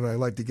to Canada, I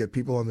like to get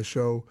people on the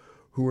show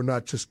who are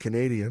not just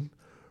Canadian,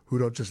 who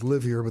don't just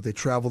live here, but they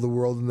travel the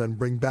world and then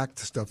bring back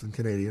the stuff in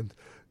Canadian,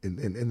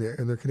 in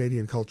their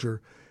Canadian culture.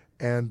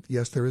 And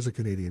yes, there is a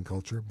Canadian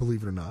culture,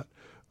 believe it or not.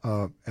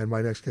 And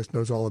my next guest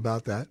knows all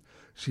about that.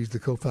 She's the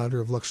co-founder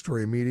of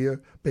Luxtoria Media,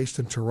 based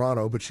in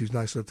Toronto, but she's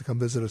nice enough to come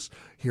visit us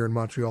here in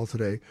Montreal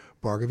today.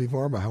 Bhargavi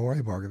Varma. How are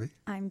you, Bhargavi?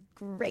 I'm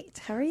great.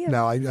 How are you?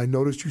 Now, I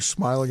noticed you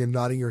smiling and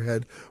nodding your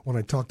head when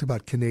I talked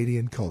about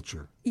Canadian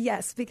culture.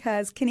 Yes,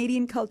 because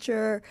Canadian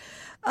culture,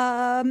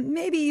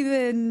 maybe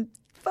even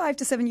 5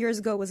 to 7 years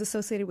ago, was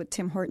associated with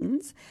Tim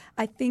Hortons.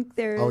 I think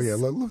there's... Oh, yeah.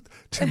 Look,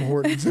 Tim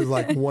Hortons is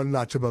like one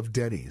notch above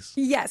Denny's.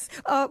 Yes.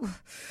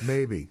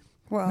 Maybe.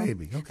 Well,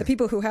 maybe. Okay. The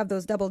people who have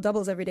those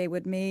doubles every day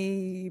would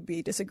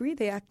maybe disagree.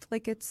 They act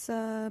like it's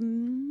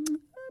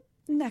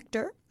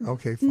nectar.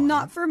 Okay, fine.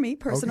 Not for me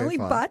personally,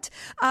 okay, but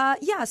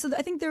yeah. So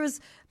I think there was.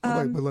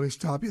 But let me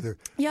stop you there.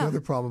 Yeah. The other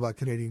problem about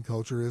Canadian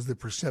culture is the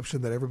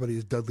perception that everybody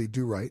is Dudley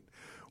Do-Right,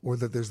 or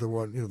that there's the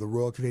one, the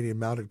Royal Canadian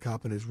Mounted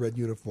Cop in his red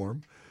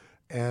uniform,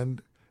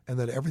 and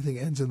that everything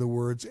ends in the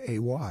words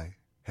AY.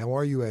 How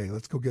are you, A?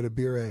 Let's go get a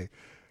beer, A.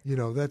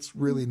 That's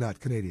really not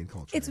Canadian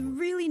culture. It's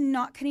really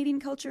not Canadian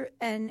culture.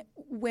 And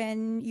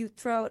when you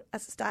throw out a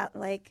stat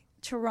like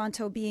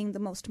Toronto being the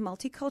most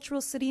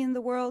multicultural city in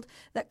the world,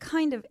 that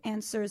kind of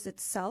answers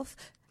itself.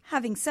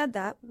 Having said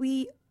that,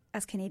 we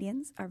as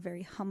Canadians are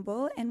very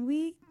humble and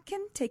we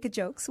can take a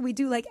joke. So we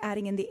do like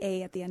adding in the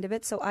A at the end of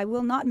it. So I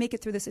will not make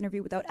it through this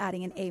interview without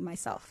adding an A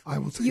myself. I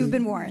will tell You've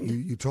been warned.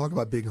 You talk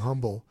about being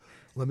humble.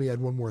 Let me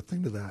add one more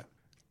thing to that.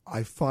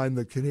 I find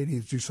that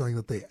Canadians do something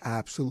that they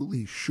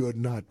absolutely should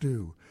not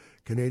do.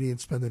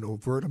 Canadians spend an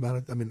over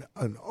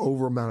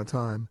amount of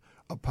time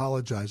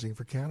apologizing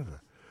for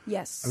Canada.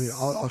 Yes. I mean,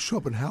 I'll show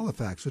up in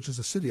Halifax, which is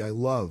a city I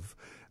love,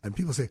 and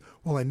people say,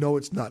 well, I know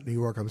it's not New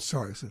York. I'm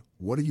sorry. I said,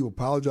 what are you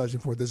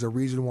apologizing for? There's a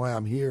reason why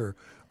I'm here.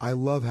 I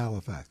love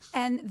Halifax.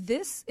 And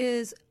this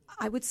is,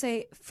 I would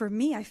say, for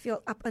me, I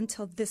feel up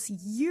until this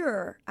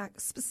year,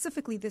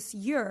 specifically this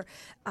year,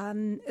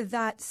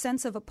 that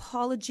sense of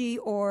apology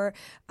or,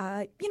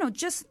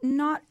 just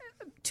not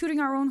tooting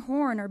our own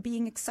horn or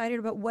being excited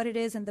about what it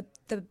is and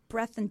the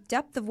breadth and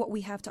depth of what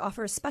we have to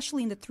offer,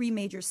 especially in the three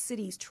major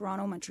cities,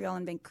 Toronto, Montreal,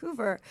 and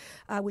Vancouver,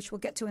 which we'll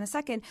get to in a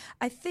second.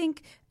 I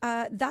think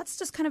that's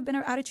just kind of been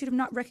our attitude of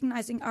not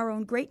recognizing our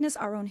own greatness,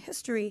 our own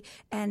history,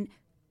 and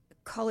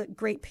call it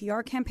great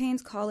PR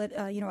campaigns, call it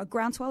a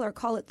groundswell, or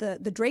call it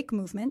the Drake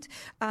movement.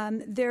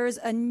 There's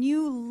a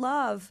new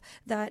love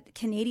that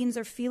Canadians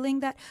are feeling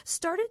that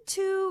started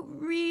to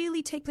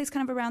really take place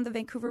kind of around the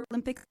Vancouver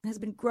Olympics and has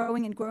been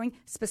growing and growing,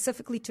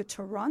 specifically to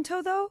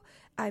Toronto, though.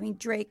 I mean,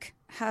 Drake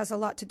has a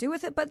lot to do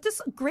with it, but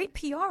this great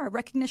PR,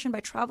 recognition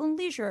by Travel and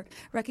Leisure,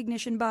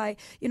 recognition by,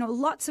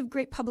 lots of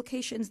great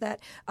publications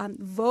that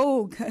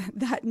Vogue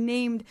that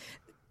named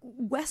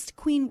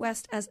Queen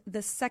West as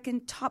the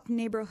second top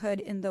neighborhood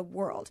in the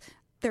world.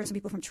 There are some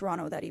people from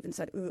Toronto that even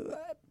said,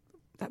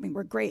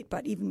 we're great,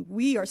 but even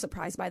we are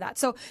surprised by that.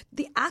 So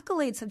the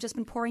accolades have just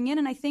been pouring in,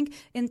 and I think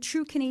in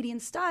true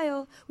Canadian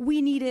style,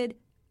 we needed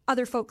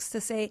other folks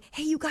to say,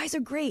 hey, you guys are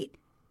great.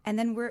 And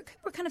then we're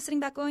kind of sitting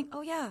back going,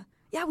 oh, yeah,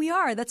 we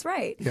are. That's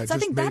right. Yeah, so I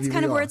think that's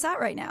kind of where it's at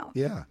right now.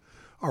 Yeah.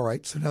 All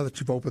right. So now that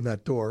you've opened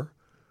that door,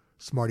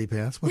 Smarty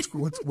Pants,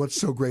 what's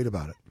so great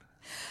about it?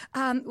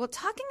 Well,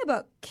 talking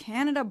about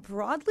Canada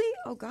broadly,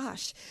 oh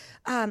gosh,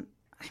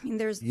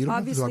 there's you don't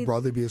obviously have to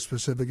broadly be as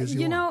specific as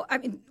you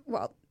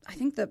want. I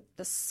think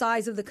the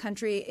size of the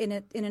country in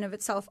and of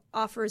itself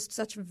offers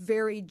such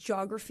varied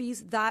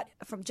geographies that,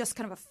 from just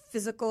kind of a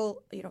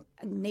physical,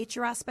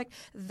 nature aspect,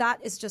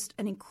 that is just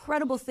an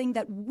incredible thing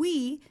that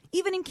we,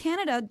 even in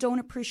Canada, don't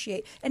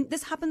appreciate. And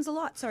this happens a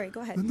lot. Sorry,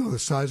 go ahead. No, the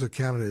size of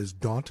Canada is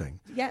daunting.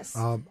 Yes.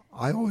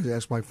 I always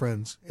ask my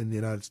friends in the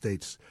United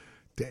States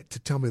to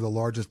tell me the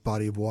largest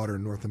body of water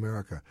in North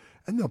America,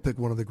 and they'll pick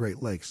one of the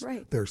Great Lakes.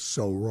 Right. They're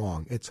so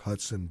wrong. It's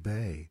Hudson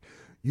Bay.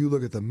 You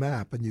look at the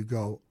map and you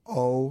go,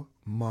 oh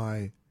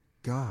my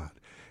God.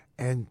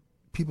 And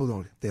people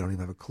don't even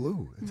have a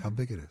clue. It's how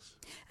big it is.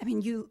 I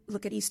mean, you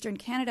look at Eastern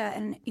Canada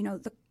and,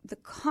 the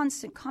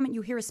constant comment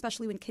you hear,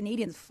 especially when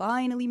Canadians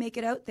finally make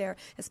it out there,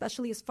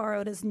 especially as far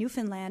out as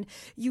Newfoundland,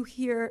 you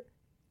hear,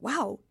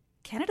 wow,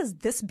 Canada's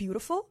this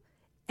beautiful?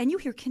 And you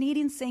hear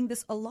Canadians saying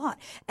this a lot.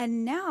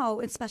 And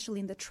now, especially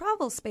in the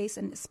travel space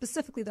and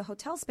specifically the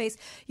hotel space,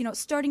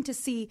 starting to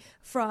see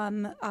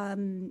from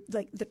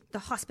like the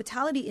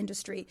hospitality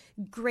industry,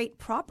 great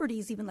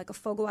properties, even like a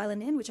Fogo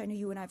Island Inn, which I know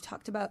you and I have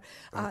talked about.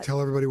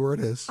 Tell everybody where it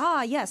is.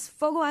 Yes.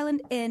 Fogo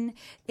Island Inn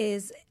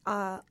is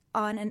on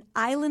an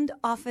island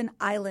off an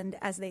island,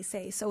 as they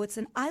say. So it's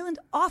an island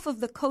off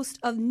of the coast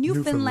of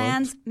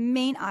Newfoundland's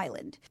main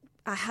island.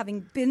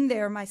 Having been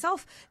there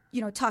myself,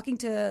 talking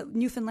to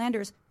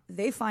Newfoundlanders,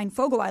 they find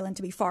Fogo Island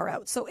to be far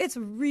out. So it's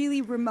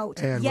really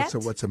remote. And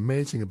what's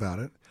amazing about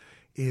it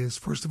is,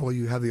 first of all,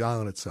 you have the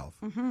island itself.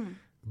 Mm-hmm.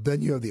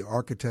 Then you have the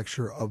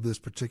architecture of this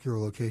particular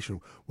location,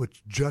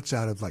 which juts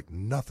out of like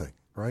nothing,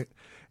 right?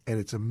 And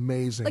it's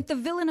amazing. Like the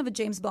villain of a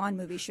James Bond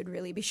movie should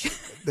really be.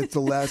 That's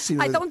the last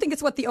scene. I don't think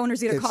it's what the owners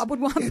Zeta Cobb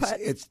would want, but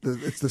it's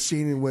the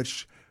scene in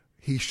which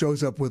he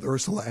shows up with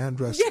Ursula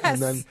Andress,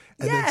 and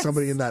then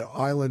somebody in that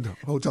island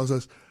hotel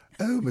says,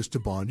 "Oh,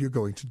 Mr. Bond, you're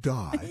going to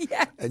die."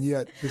 Yes. And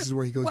yet, this is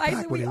where he goes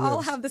back when he lives. We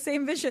all have the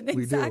same vision.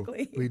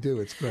 Exactly. We do.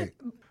 It's great.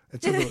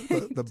 And so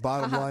the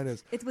bottom line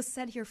is, it was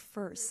said here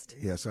first.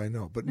 Yes, I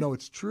know, but no,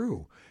 it's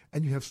true.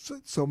 And you have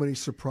so many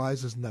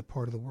surprises in that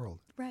part of the world.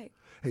 Right.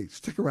 Hey,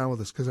 stick around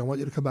with us because I want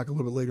you to come back a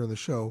little bit later in the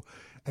show,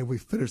 and we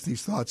finish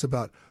these thoughts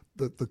about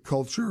the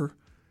culture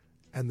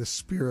and the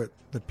spirit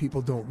that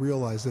people don't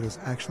realize that is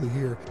actually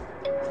here.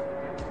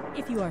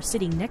 If you are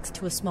sitting next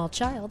to a small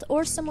child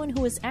or someone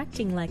who is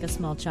acting like a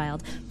small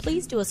child,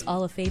 please do us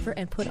all a favor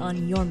and put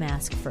on your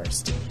mask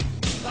first.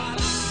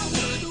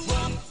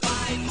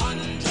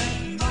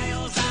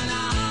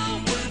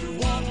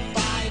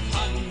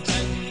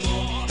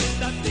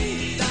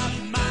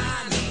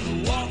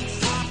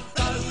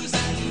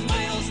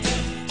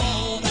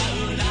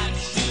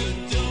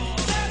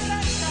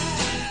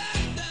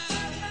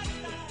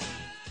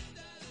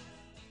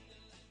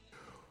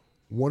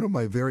 One of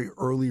my very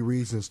early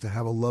reasons to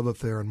have a love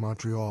affair in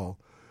Montreal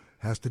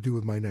has to do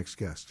with my next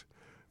guest.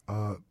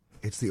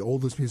 It's the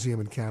oldest museum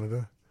in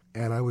Canada,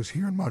 and I was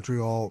here in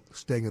Montreal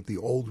staying at the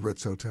old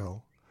Ritz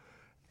Hotel,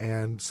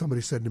 and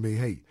somebody said to me,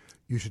 "Hey,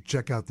 you should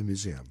check out the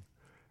museum."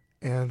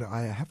 And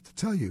I have to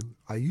tell you,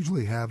 I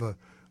usually have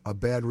a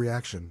bad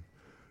reaction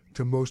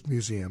to most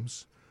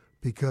museums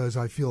because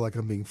I feel like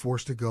I'm being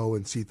forced to go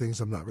and see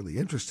things I'm not really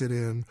interested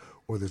in,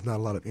 or there's not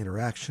a lot of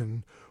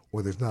interaction,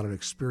 or there's not an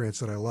experience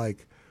that I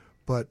like.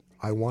 But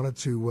I wanted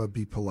to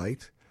be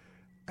polite,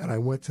 and I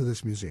went to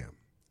this museum,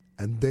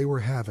 and they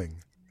were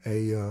having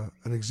an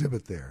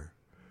exhibit there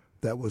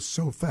that was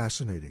so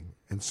fascinating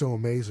and so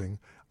amazing.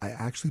 I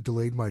actually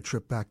delayed my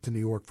trip back to New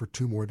York for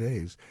 2 more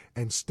days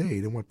and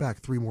stayed and went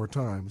back 3 more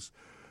times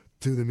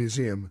to the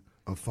Museum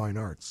of Fine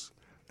Arts.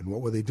 And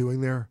what were they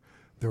doing there?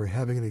 They were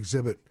having an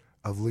exhibit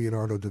of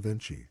Leonardo da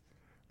Vinci.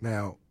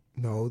 Now,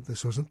 no,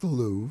 this wasn't the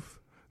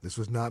Louvre. This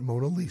was not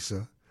Mona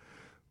Lisa.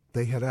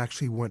 They had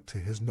actually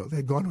they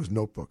had gone to his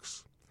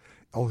notebooks,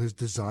 all his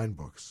design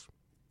books,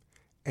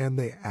 and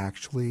they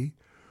actually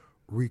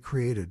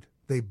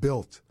they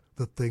built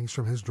the things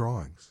from his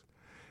drawings.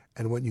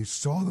 And when you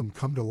saw them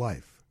come to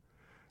life,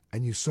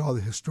 and you saw the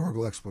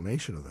historical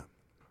explanation of them,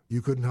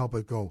 you couldn't help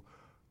but go,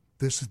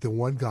 this is the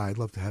one guy I'd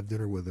love to have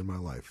dinner with in my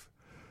life,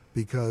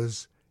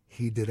 because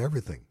he did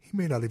everything. He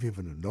may not have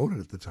even known it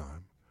at the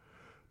time,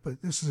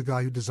 but this is a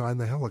guy who designed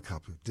the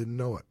helicopter, didn't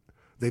know it.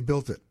 They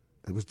built it.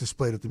 It was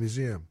displayed at the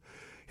museum.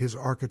 His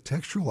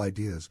architectural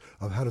ideas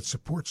of how to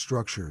support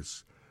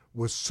structures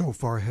was so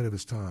far ahead of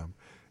his time.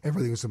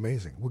 Everything was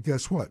amazing. Well,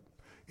 guess what?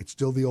 It's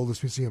still the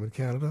oldest museum in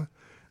Canada,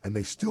 and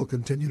they still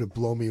continue to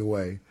blow me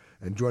away.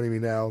 And joining me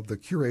now, the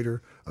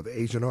curator of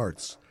Asian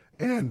arts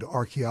and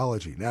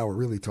archaeology. Now we're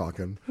really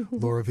talking.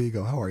 Laura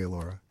Vigo. How are you,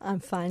 Laura? I'm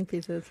fine,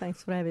 Peter.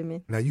 Thanks for having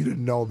me. Now, you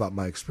didn't know about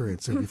my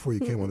experience there before you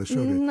came on the show,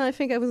 did you? No, I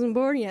think I wasn't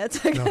born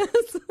yet, I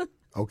guess.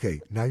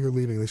 Okay, now you're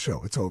leaving the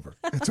show. It's over.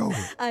 It's over.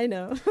 I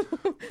know.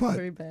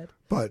 Very bad.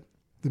 But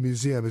the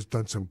museum has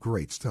done some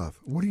great stuff.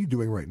 What are you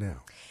doing right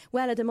now?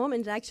 Well, at the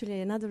moment,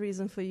 actually, another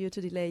reason for you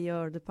to delay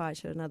your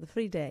departure another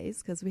 3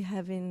 days, because we're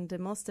having the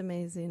most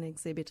amazing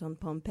exhibit on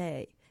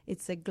Pompeii.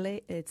 It's a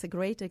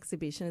great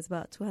exhibition. It's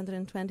about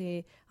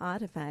 220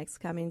 artifacts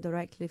coming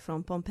directly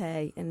from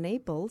Pompeii and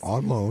Naples.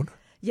 On loan.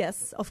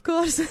 Yes, of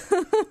course.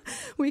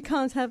 We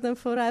can't have them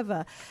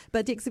forever.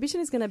 But the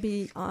exhibition is going to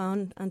be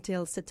on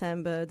until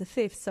September the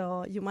 5th,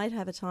 so you might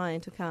have a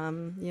time to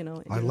come,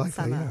 I like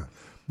summer. that, yeah.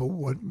 But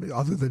what,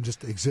 other than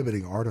just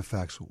exhibiting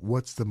artifacts,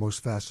 what's the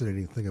most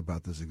fascinating thing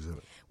about this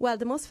exhibit? Well,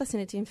 the most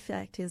fascinating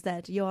fact is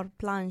that you're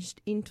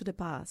plunged into the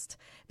past.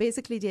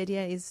 Basically, the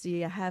idea is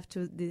you have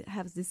to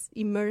have this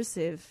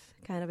immersive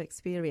kind of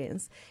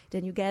experience.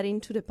 Then you get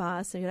into the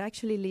past and you're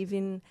actually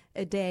living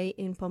a day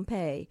in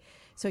Pompeii.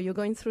 So you're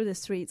going through the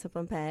streets of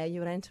Pompeii,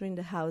 you're entering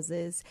the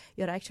houses,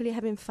 you're actually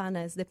having fun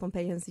as the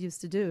Pompeians used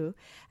to do.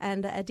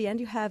 And at the end,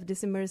 you have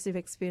this immersive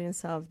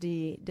experience of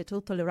the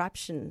total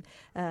eruption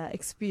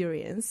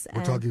experience.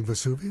 We're talking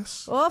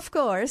Vesuvius? Of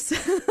course.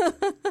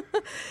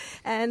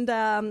 And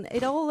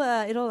it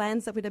all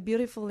ends up with a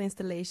beautiful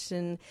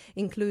installation,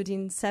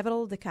 including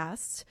several the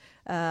casts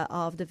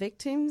of the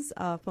victims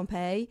of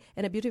Pompeii,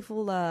 and a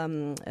beautiful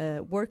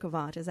work of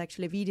art. It's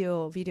actually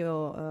video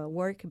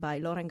work by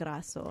Lauren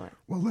Grasso.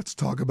 Well, let's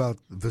talk about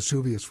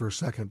Vesuvius for a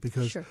second,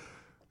 because Sure.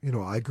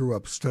 I grew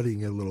up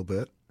studying it a little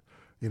bit,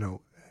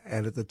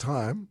 and at the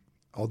time,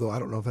 although I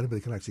don't know if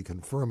anybody can actually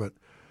confirm it,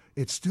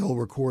 it's still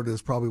recorded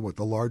as probably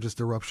the largest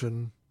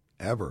eruption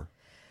ever.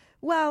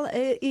 Well,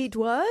 it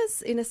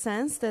was, in a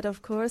sense that,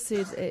 of course,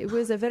 it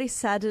was a very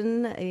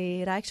sudden.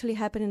 It actually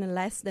happened in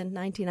less than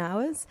 19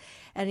 hours,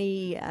 and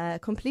he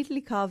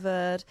completely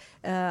covered,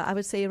 I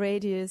would say, a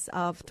radius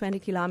of 20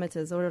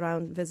 kilometers all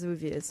around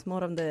Vesuvius,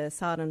 more on the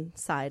southern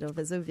side of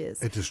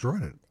Vesuvius. It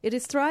destroyed it. It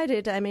destroyed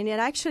it. I mean, it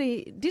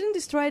actually didn't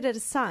destroy it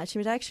as such.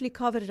 It actually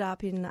covered it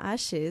up in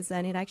ashes,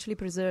 and it actually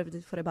preserved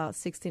it for about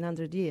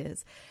 1,600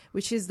 years,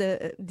 which is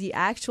the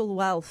actual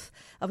wealth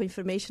of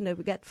information that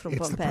we get from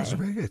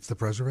Pompeii. It's the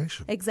preservation.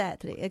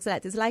 Exactly. It's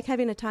like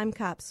having a time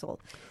capsule.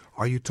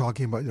 Are you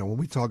talking about, when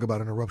we talk about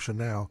an eruption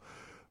now,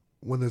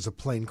 when there's a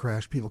plane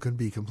crash, people can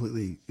be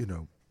completely,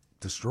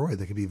 destroyed.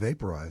 They can be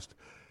vaporized.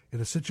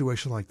 In a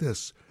situation like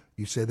this,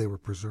 you say they were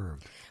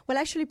preserved. Well,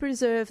 actually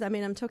preserved, I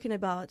mean, I'm talking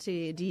about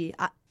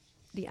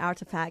the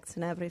artifacts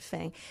and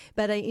everything.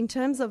 But in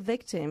terms of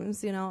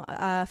victims,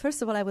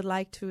 first of all, I would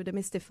like to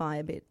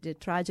demystify a bit the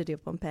tragedy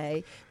of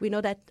Pompeii. We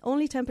know that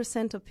only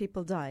 10% of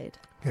people died.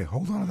 Okay,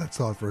 hold on to that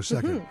thought for a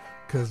second,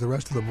 because the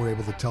rest of them were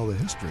able to tell the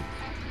history.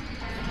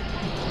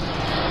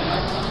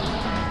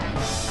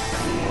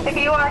 If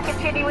you are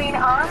continuing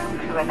on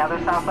to another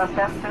Southwest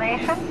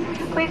destination,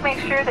 please make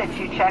sure that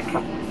you check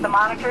the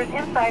monitors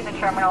inside the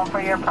terminal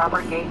for your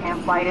proper gate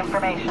and flight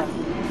information.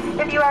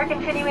 If you are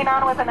continuing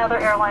on with another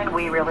airline,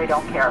 we really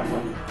don't care.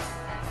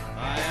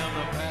 I am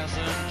the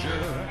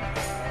passenger.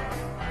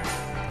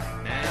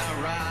 And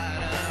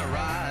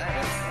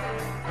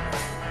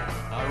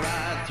I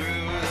ride through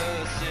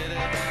the city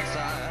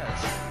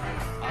backsides.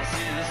 I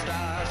see the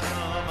stars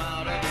come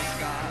out of the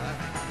sky.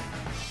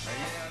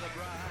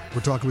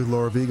 We're talking with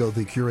Laura Vigo,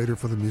 the curator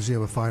for the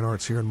Museum of Fine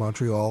Arts here in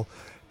Montreal,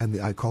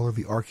 and I call her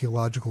the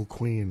archaeological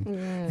queen.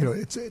 Yeah.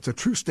 It's a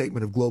true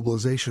statement of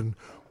globalization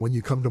when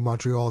you come to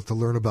Montreal to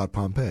learn about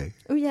Pompeii.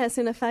 Oh, yes,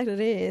 in fact it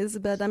is.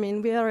 But I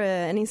mean, we are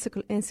an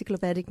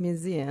encyclopedic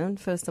museum,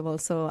 first of all,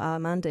 so our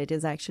mandate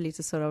is actually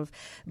to sort of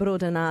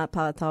broaden up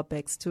our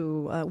topics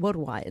to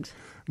worldwide.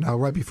 Now,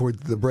 right before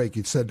the break,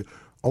 you said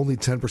only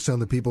 10% of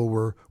the people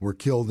were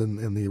killed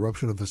in the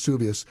eruption of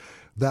Vesuvius.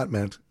 That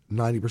meant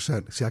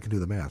 90%. See, I can do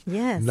the math.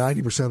 Yes.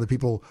 90% of the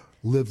people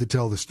live to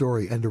tell the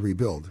story and to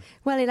rebuild.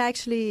 Well,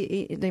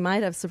 they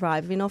might have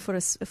survived. We know for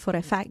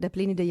a fact that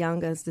Pliny the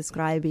Younger is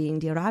describing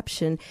the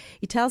eruption.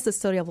 He tells the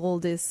story of all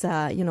this,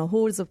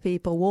 hordes of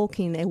people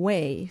walking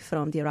away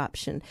from the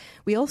eruption.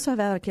 We also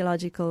have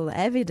archaeological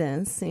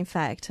evidence, in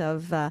fact,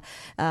 of a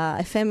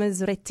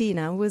famous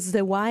Rettina, who was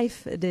the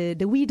wife, the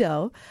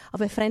widow of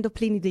a friend of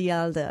Pliny the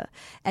Elder.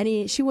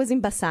 And she was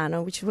in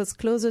Bassano, which was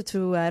closer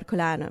to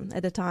Herculano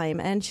at the time.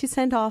 And she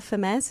sent off a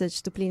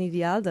message to Pliny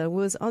the Elder, who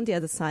was on the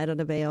other side of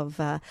the Bay of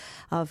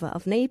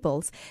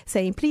Naples,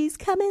 saying, "Please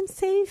come and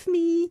save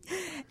me."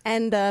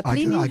 And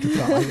Pliny, I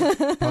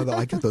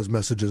get those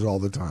messages all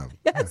the time.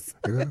 Yes.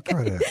 Yeah,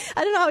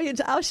 I don't know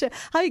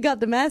how you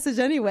got the message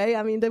anyway.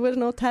 I mean, there were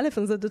no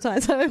telephones at the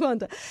time, so I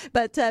wonder.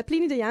 But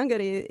Pliny the Younger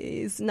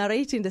is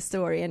narrating the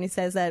story, and he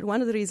says that one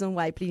of the reasons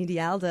why Pliny the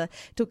Elder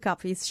took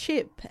up his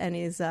ship and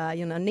his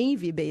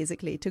navy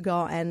basically to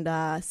go and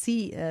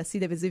see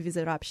the Vesuvius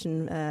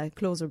eruption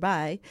close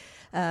by,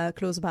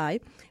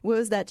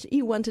 was that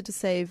he wanted to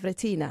save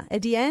Rettina.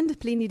 At the end,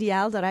 Pliny the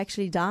Elder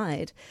actually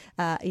died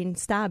in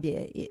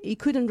Stabie. He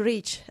couldn't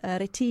reach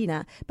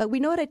Rettina, but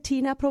we know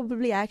Rettina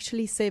probably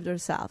actually saved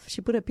herself.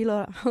 She put a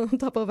pillow on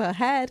top of her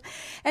head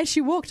and she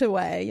walked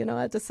away.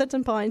 At a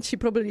certain point, she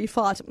probably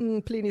thought,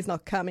 Pliny's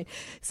not coming.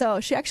 So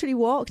she actually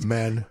walked.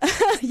 Men.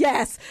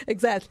 Yes,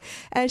 exactly.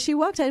 And she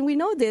walked, and we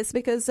know this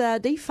because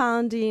they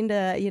found in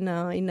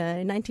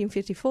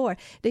 1954,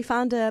 they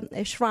found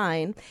a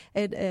shrine,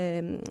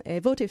 a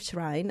votive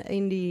shrine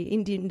in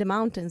the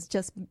mountains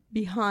just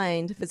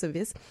behind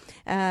Vesuvius,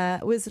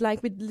 was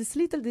like with this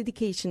little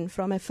dedication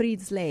from a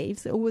freed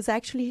slave who was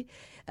actually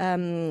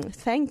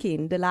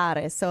thanking the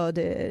Lares, so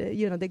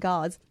the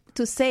gods,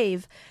 to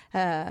save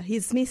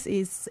his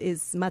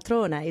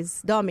matrona,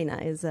 his domina,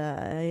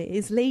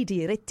 his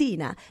lady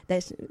Rettina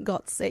that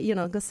got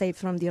saved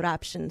from the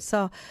eruption.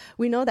 So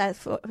we know that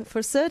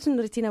for certain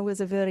Rettina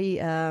was a very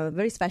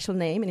very special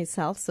name in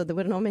itself. So there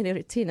were not many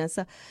Rettinas.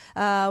 So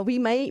we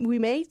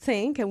may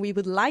think, and we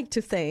would like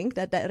to think,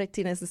 that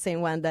Rettina is the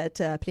same one that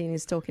Pliny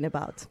is talking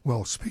about.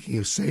 Well, speaking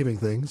of saving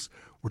things,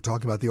 we're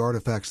talking about the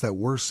artifacts that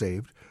were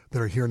saved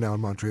that are here now in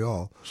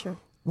Montreal. Sure.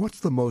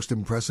 What's the most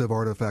impressive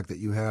artifact that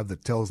you have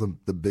that tells them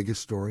the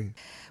biggest story?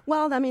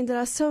 Well, I mean, there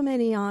are so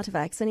many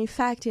artifacts. And in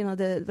fact,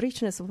 the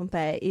richness of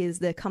Pompeii is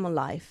the common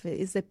life,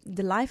 is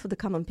the life of the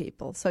common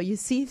people. So you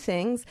see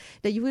things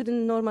that you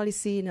wouldn't normally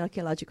see in an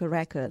archaeological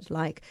record,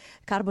 like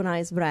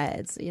carbonized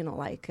breads,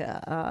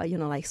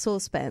 like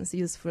saucepans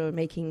used for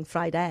making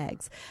fried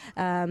eggs.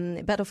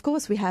 But of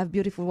course, we have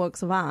beautiful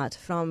works of art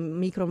from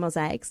micro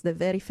mosaics, the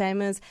very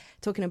famous,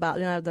 talking about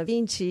Leonardo da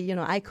Vinci.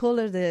 I call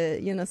her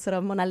the, sort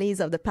of Mona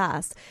Lisa of the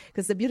past.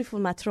 Because the beautiful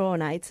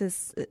Matrona, it's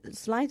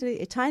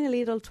a tiny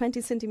little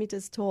 20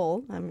 centimeters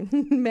tall,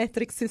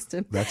 metric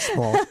system. That's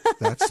small.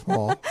 That's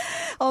small.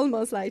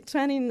 Almost like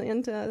 20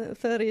 and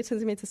 30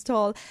 centimeters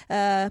tall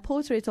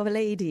portrait of a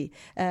lady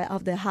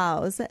of the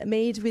house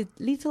made with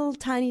little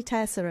tiny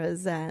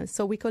tesseras.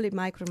 So we call it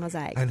micro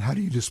mosaic. And how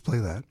do you display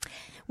that?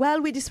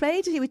 Well, we display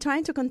it, we're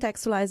trying to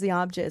contextualize the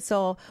object.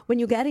 So when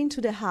you get into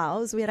the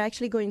house, we're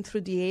actually going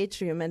through the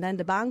atrium and then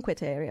the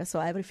banquet area. So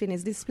everything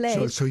is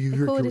displayed. So you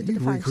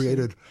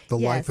recreated the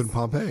life in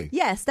Pompeii.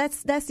 Yes,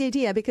 that's the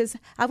idea, because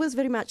I was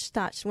very much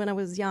touched when I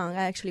was young.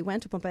 I actually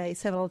went to Pompeii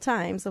several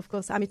times. Of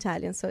course, I'm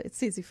Italian, so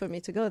it's easy for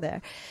me to go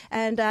there.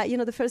 And,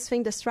 the first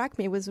thing that struck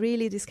me was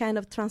really this kind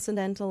of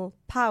transcendental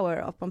power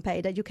of Pompeii,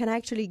 that you can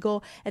actually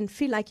go and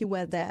feel like you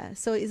were there.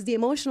 So it's the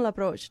emotional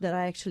approach that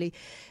I actually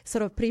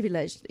sort of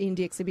privileged in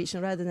the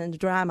exhibition rather than the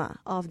drama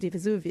of the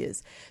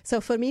Vesuvius.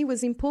 So for me, it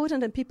was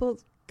important that people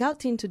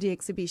got into the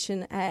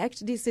exhibition,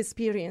 actually this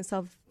experience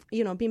of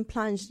being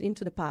plunged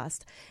into the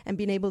past and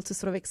being able to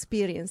sort of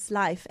experience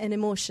life and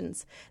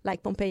emotions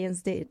like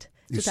Pompeians did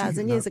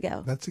 2,000 years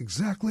ago. That's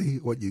exactly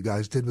what you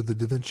guys did with the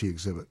Da Vinci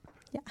exhibit.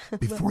 Yeah.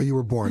 Before you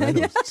were born. I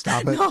know.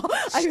 Stop it. No,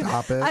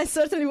 Stop it. I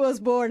certainly was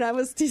born. I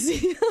was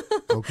teasing.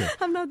 Okay.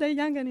 I'm not that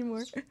young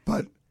anymore.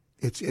 But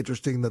it's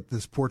interesting that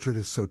this portrait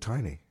is so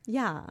tiny.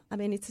 Yeah, I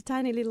mean, it's a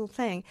tiny little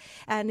thing,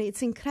 and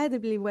it's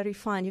incredibly well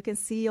refined. You can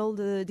see all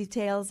the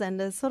details and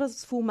the sort of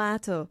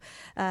sfumato,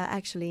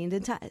 actually.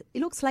 It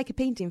looks like a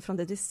painting from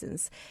the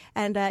distance.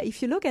 And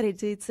if you look at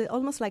it, it's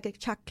almost like a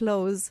Chuck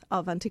Close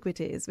of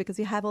antiquities, because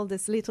you have all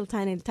this little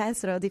tiny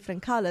tessera of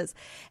different colors.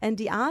 And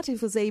the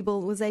artist was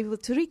able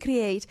to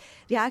recreate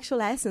the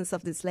actual essence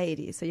of this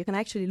lady. So you can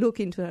actually look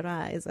into her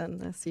eyes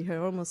and see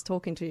her almost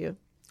talking to you.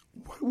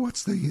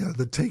 What's the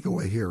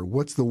takeaway here?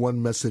 What's the one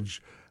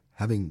message,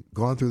 having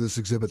gone through this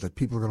exhibit, that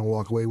people are going to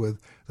walk away with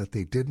that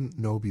they didn't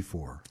know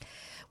before?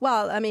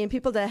 Well, I mean,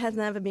 people that have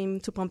never been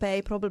to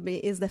Pompeii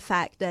probably is the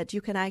fact that you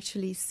can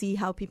actually see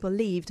how people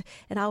lived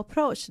and how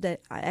approached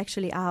that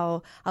actually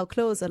how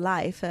close her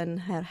life and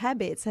her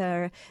habits,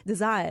 her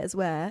desires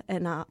were,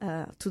 and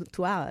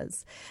to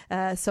ours.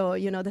 So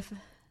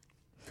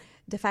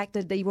the fact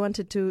that they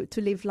wanted to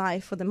live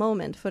life for the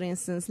moment, for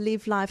instance,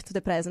 live life to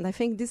the present. I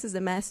think this is the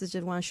message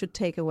that one should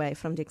take away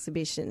from the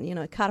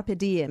exhibition. Carpe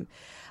diem,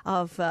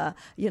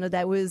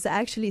 that was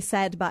actually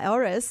said by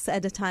Horace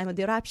at the time of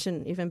the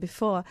eruption, even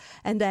before,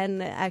 and then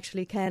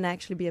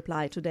can be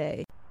applied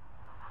today.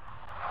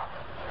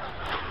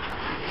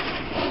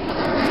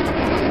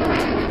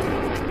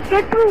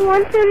 Schedule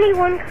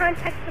 171,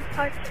 contact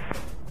departure.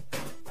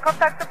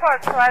 Contact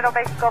departure, Idle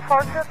Mexico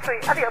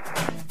 423.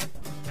 Adios.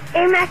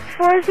 AMAX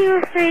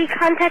 403,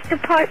 contact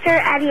departure,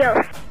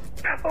 adios.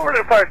 Over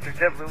departure,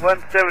 JetBlue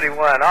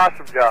 171,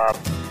 awesome job.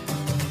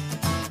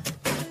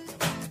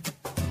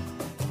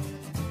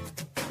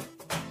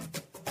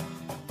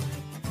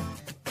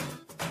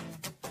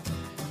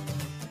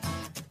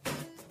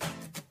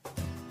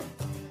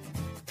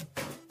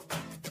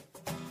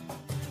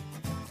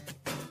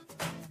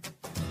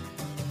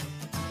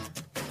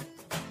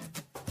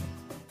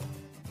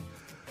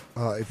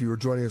 If you were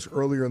joining us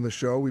earlier in the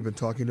show, we've been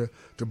talking to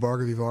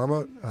Bhargavi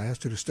Varma. I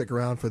asked her to stick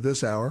around for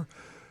this hour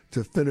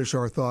to finish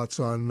our thoughts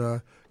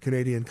on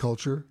Canadian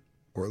culture,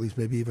 or at least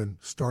maybe even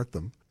start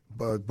them.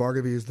 But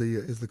Bhargavi is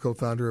the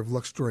co-founder of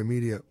Lux Story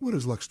Media. What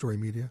is Lux Story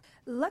Media?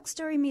 Lux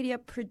Story Media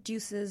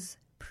produces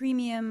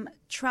premium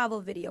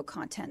travel video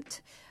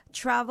content.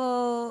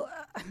 Travel,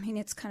 I mean,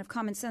 it's kind of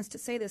common sense to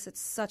say this.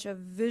 It's such a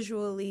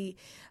visually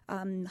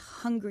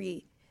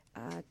hungry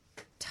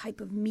type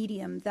of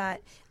medium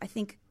that I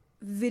think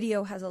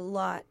video has a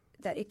lot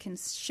that it can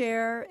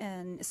share,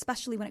 and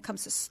especially when it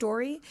comes to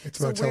story. It's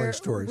about telling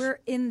stories. We're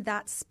in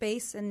that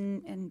space,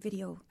 and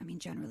video, I mean,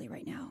 generally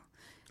right now,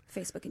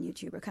 Facebook and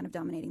YouTube are kind of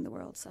dominating the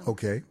world. So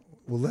Okay.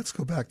 Well, let's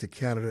go back to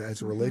Canada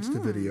as it relates to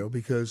video,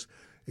 because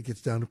it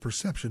gets down to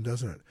perception,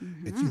 doesn't it?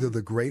 It's either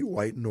the Great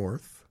White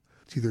North,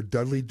 it's either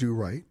Dudley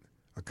Do-Right,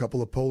 a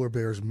couple of polar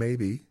bears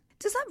maybe.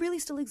 Does that really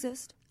still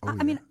exist?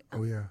 I mean...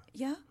 Oh, yeah.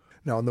 Yeah?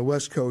 Now, on the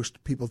West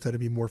Coast, people tend to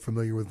be more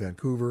familiar with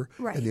Vancouver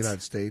Right. in the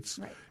United States.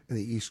 Right. In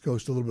the East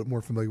Coast, a little bit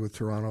more familiar with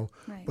Toronto.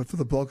 Right. But for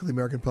the bulk of the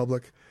American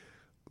public,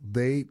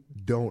 they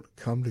don't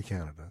come to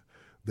Canada.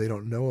 They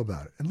don't know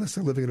about it unless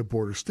they're living in a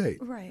border state.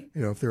 Right.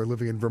 If they're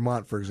living in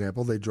Vermont, for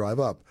example, they drive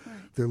up. Right.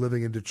 If they're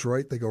living in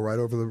Detroit, they go right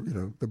over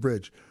the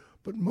bridge.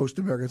 But most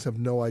Americans have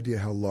no idea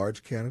how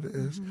large Canada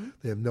is.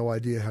 They have no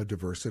idea how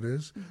diverse it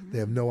is. They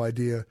have no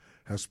idea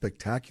how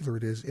spectacular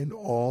it is in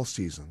all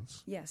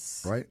seasons.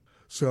 Yes. Right?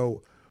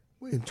 So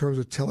in terms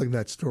of telling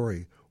that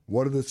story,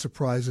 what are the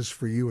surprises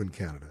for you in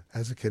Canada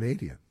as a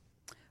Canadian?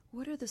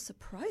 What are the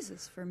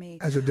surprises for me?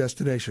 As a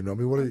destination, I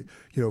mean, what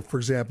are for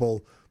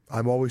example,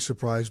 I'm always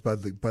surprised by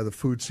the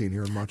food scene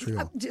here in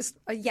Montreal.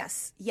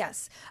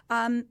 Yes.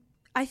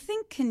 I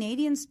think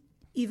Canadians,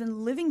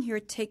 even living here,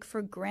 take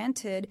for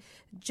granted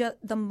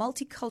the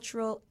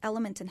multicultural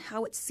element and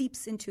how it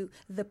seeps into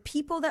the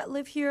people that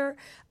live here,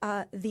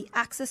 the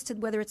access to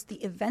whether it's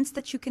the events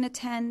that you can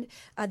attend,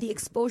 the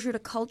exposure to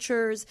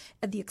cultures,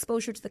 the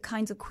exposure to the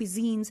kinds of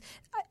cuisines,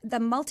 the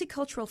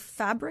multicultural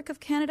fabric of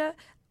Canada.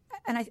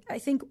 And I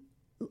think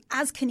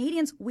as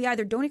Canadians, we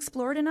either don't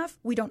explore it enough,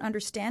 we don't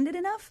understand it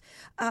enough,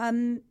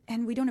 and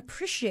we don't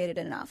appreciate it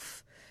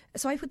enough.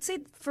 So I would say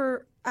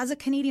as a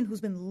Canadian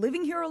who's been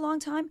living here a long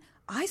time,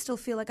 I still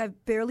feel like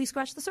I've barely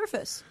scratched the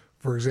surface.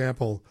 For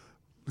example,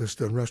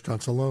 just in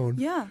restaurants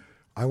alone,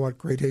 I want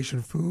great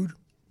Asian food.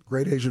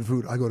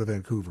 I go to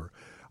Vancouver.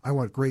 I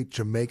want great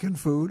Jamaican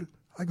food.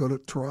 I go to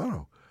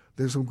Toronto.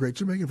 There's some great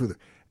Jamaican food there.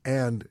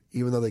 And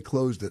even though they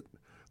closed it,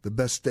 the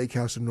best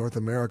steakhouse in North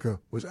America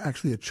was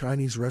actually a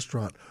Chinese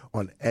restaurant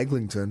on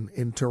Eglinton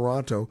in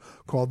Toronto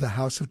called the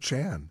House of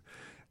Chan.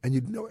 And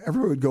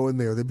everyone would go in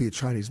there. There'd be a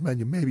Chinese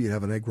menu. Maybe you'd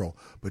have an egg roll,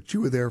 but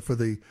you were there for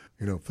the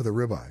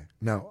ribeye.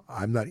 Now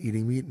I'm not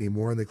eating meat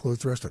anymore, and they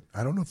closed the restaurant.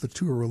 I don't know if the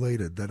two are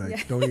related. That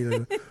I don't eat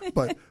it.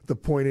 But the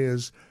point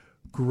is,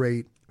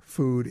 great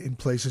food in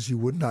places you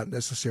would not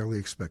necessarily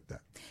expect that.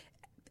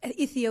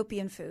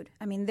 Ethiopian food.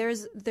 I mean,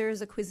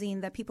 there's a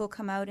cuisine that people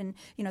come out and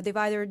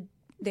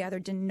they either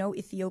didn't know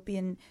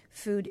Ethiopian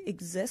food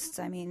exists.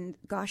 I mean,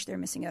 gosh, they're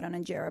missing out on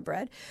injera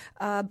bread.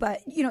 But,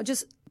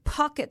 just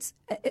pockets,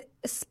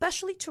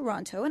 especially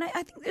Toronto, and I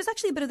think there's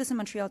actually a bit of this in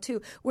Montreal too,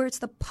 where it's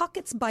the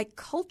pockets by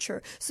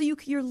culture. So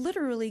you're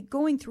literally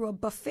going through a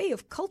buffet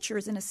of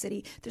cultures in a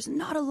city. There's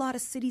not a lot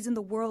of cities in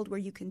the world where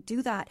you can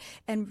do that.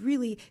 And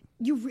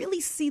you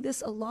really see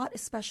this a lot,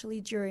 especially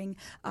during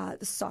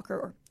the soccer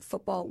or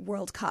football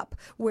World Cup,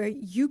 where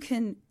you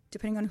can,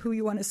 depending on who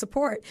you want to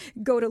support,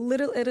 go to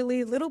Little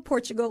Italy, Little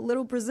Portugal,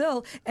 Little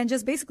Brazil, and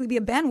just basically be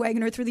a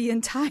bandwagoner through the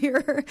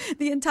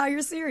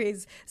entire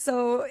series.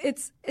 So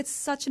it's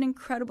such an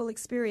incredible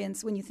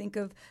experience when you think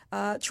of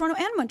Toronto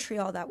and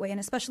Montreal that way, and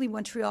especially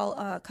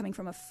Montreal coming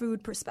from a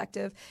food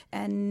perspective,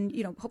 and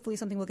hopefully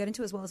something we'll get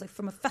into as well as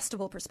from a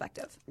festival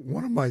perspective.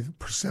 One of my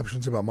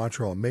perceptions about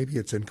Montreal, maybe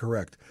it's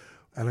incorrect,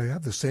 and I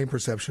have the same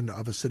perception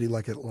of a city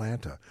like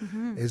Atlanta,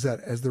 is that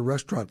as the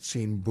restaurant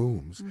scene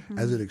booms,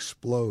 as it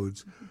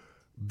explodes,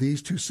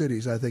 these two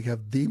cities, I think,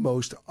 have the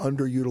most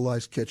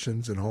underutilized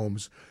kitchens and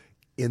homes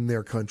in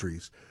their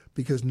countries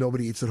because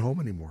nobody eats at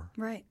home anymore.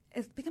 Right.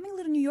 It's becoming a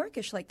little New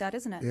Yorkish like that,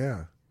 isn't it?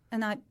 Yeah.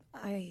 And I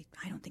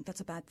don't think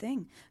that's a bad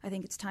thing. I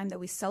think it's time that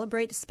we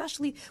celebrate,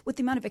 especially with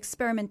the amount of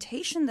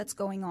experimentation that's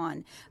going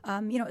on.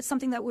 It's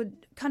something that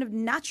would kind of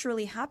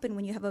naturally happen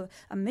when you have a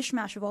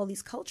mishmash of all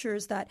these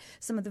cultures, that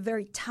some of the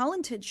very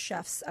talented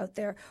chefs out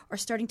there are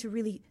starting to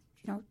really,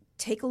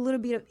 take a little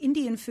bit of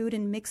Indian food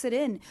and mix it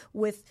in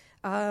with,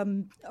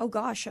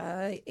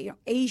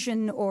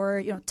 Asian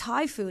or,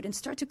 Thai food, and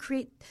start to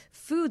create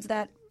foods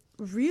that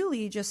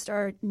really just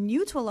are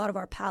new to a lot of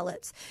our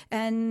palates.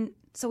 And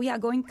so,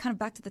 going kind of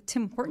back to the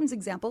Tim Hortons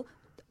example,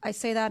 I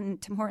say that, and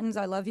Tim Hortons,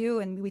 I love you,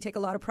 and we take a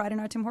lot of pride in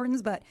our Tim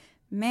Hortons, but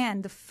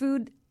man, the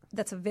food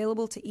that's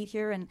available to eat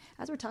here, and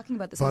as we're talking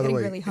about this, I'm getting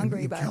really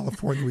hungry. In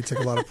California, we take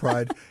a lot of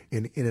pride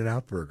in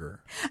In-N-Out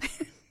Burger.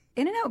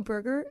 In-N-Out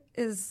Burger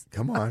is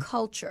a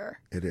culture.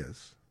 It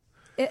is.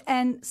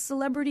 And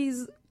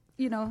celebrities,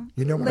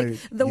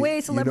 the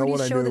way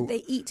celebrities show that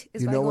they eat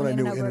is by going In-N-Out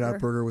Burger. In-N-Out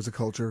In-N-Out Burger was a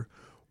culture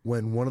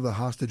when one of the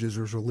hostages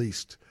was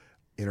released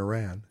in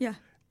Iran. Yeah.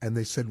 And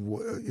they said,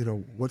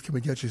 what can we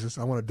get you? She says,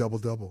 I want a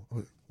double-double.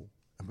 I'm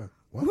like,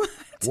 what?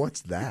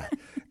 What's that?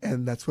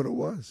 And that's what it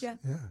was. Yeah.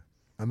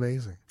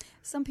 Amazing.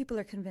 Some people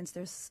are convinced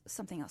there's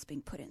something else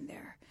being put in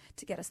there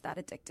to get us that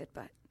addicted,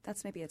 but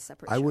that's maybe a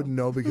separate I show. wouldn't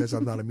know because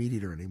I'm not a meat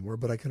eater anymore,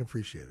 but I can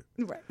appreciate it.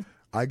 Right.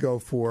 I go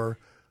for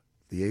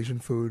the Asian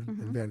food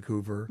in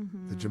Vancouver,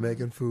 the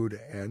Jamaican food,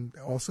 and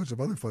all sorts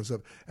of other fun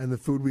stuff. And the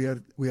food we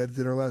had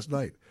dinner last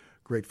night.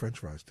 Great French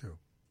fries, too.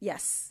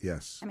 Yes.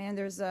 Yes. I mean,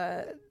 there's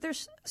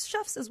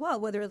chefs as well.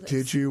 Whether it's,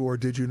 did you or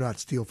did you not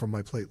steal from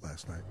my plate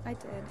last night? I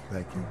did.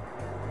 Thank you.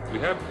 We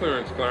have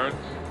clearance, Clarence.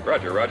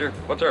 Roger.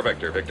 What's our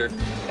vector, Victor?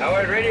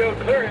 Howard radio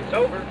clearance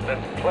over.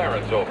 That's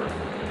Clarence over.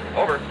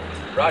 Over.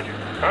 Roger.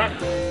 Huh?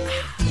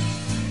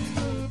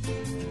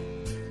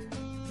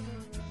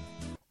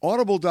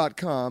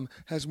 Audible.com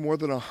has more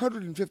than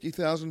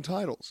 150,000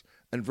 titles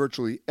and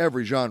virtually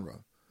every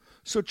genre.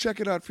 So check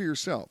it out for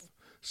yourself.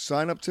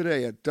 Sign up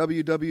today at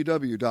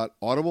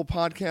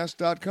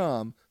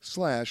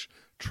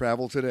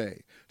www.audiblepodcast.com/travel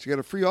today to get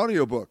a free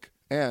audiobook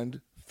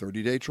and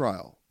 30-day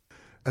trial.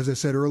 As I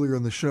said earlier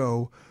in the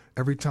show,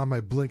 every time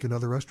I blink,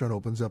 another restaurant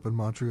opens up in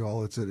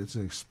Montreal. It's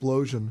an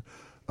explosion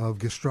of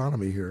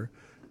gastronomy here.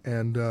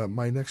 And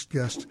my next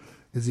guest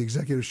is the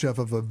executive chef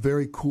of a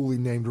very coolly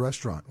named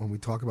restaurant. When we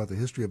talk about the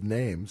history of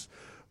names,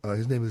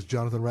 his name is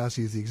Jonathan Rassi.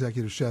 He's the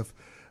executive chef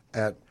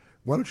at,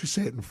 why don't you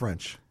say it in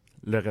French?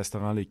 Le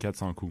restaurant Les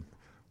 400 coups.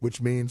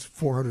 Which means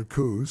 400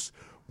 coups,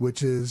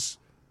 which is,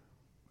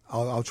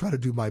 I'll try to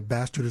do my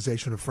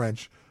bastardization of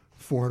French,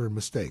 400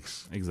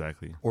 mistakes.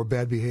 Exactly. Or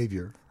bad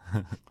behavior.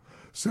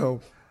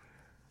 So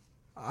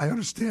I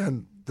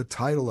understand the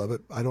title of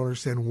it. I don't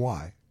understand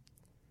why.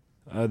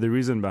 The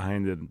reason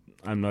behind it,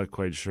 I'm not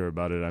quite sure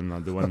about it. I'm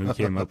not the one who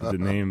came up with the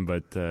name,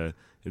 but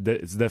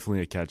it's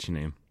definitely a catchy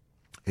name.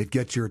 It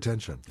gets your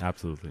attention.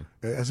 Absolutely.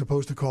 As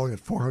opposed to calling it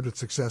 400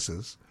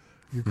 successes,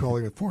 you're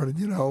calling it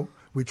 400.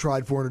 We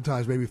tried 400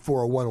 times, maybe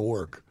 401 will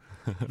work.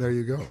 There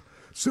you go.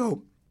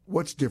 So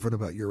what's different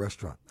about your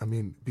restaurant? I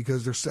mean,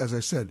 because there's, as I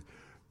said,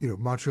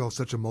 Montreal is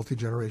such a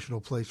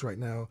multi-generational place right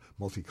now,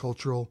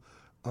 multicultural.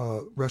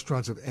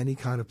 Restaurants of any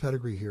kind of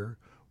pedigree here.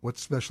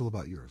 What's special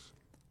about yours?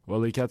 Well,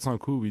 Les 400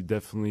 coups, we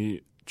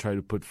definitely try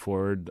to put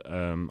forward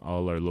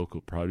all our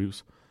local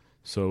produce.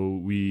 So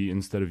we,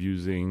 instead of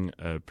using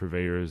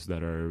purveyors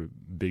that are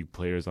big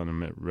players on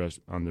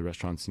the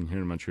restaurant scene here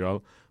in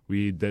Montreal,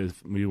 we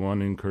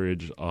want to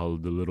encourage all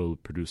the little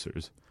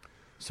producers.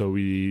 So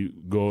we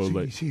go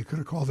you could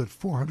have called it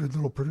 400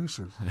 little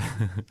producers.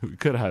 We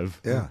could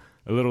have. Yeah.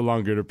 A little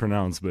longer to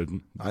pronounce, but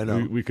I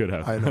know. We could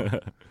have. I know.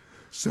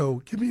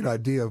 So give me an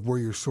idea of where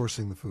you're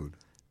sourcing the food.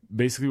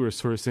 Basically, we're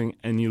sourcing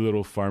any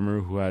little farmer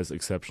who has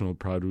exceptional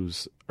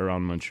produce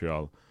around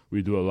Montreal.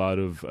 We do a lot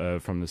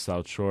of from the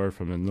South Shore,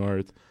 from the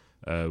North.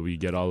 We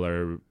get all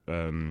our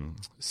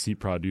sea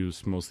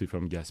produce, mostly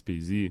from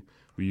Gaspésie.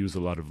 We use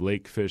a lot of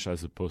lake fish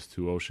as opposed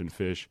to ocean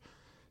fish.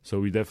 So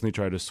we definitely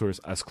try to source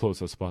as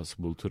close as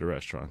possible to the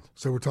restaurant.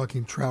 So we're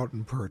talking trout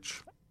and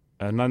perch?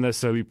 Not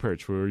necessarily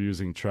perch. We're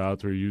using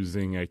trout. We're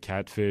using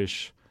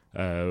catfish.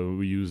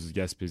 We use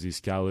Gaspésie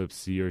scallops,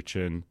 sea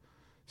urchin.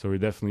 So we're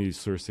definitely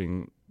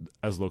sourcing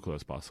as local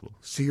as possible.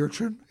 Sea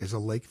urchin is a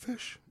lake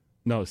fish?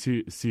 No,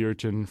 sea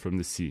urchin from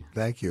the sea.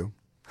 Thank you.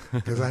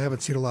 Because I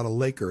haven't seen a lot of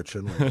lake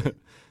urchin lately.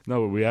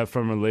 No, but we have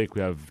from a lake,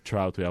 we have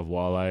trout, we have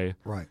walleye.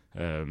 Right.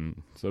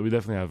 So we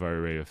definitely have our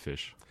array of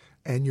fish.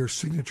 And your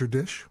signature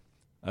dish?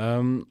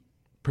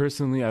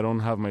 Personally, I don't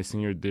have my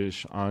signature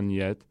dish on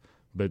yet,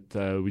 but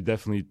we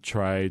definitely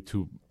try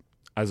to,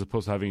 as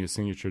opposed to having a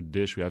signature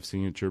dish, we have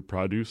signature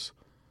produce.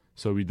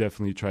 So we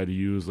definitely try to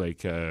use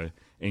like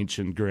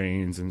ancient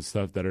grains and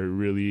stuff that are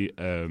really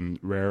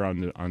rare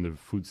on the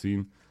food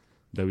scene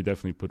that we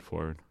definitely put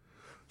forward.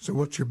 So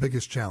what's your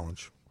biggest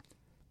challenge?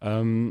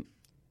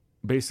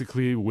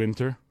 Basically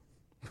winter.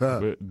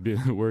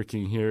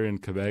 Working here in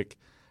Quebec,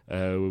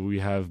 we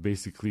have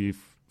basically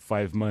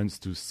 5 months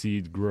to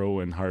seed, grow,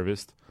 and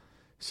harvest.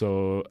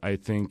 So I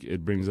think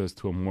it brings us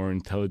to a more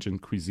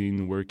intelligent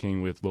cuisine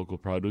working with local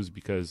produce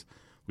because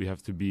we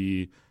have to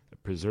be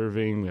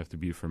preserving, we have to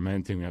be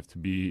fermenting, we have to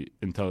be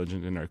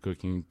intelligent in our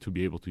cooking to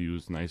be able to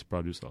use nice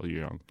produce all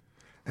year long.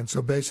 And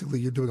so basically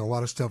you're doing a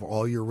lot of stuff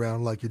all year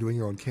round, like you're doing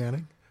your own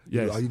canning?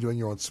 Yes. Are you doing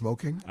your own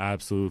smoking?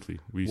 Absolutely.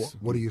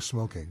 What are you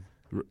smoking?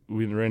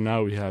 Right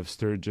now we have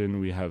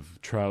sturgeon, we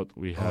have trout,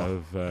 we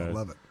have... I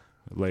love it.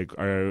 Like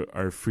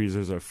our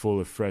freezers are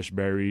full of fresh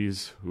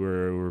berries.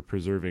 We're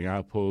preserving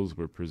apples.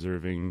 We're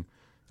preserving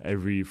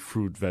every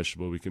fruit,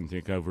 vegetable we can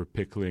think of. We're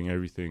pickling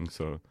everything.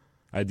 So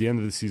at the end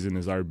of the season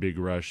is our big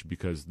rush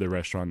because the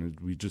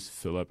restaurant, we just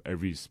fill up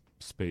every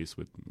space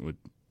with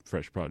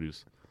fresh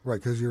produce. Right,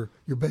 because you're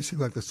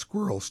basically like the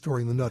squirrel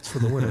storing the nuts for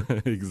the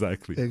winter.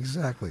 Exactly.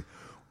 Exactly.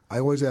 I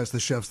always ask the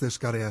chefs this,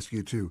 got to ask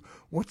you too.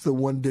 What's the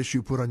one dish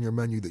you put on your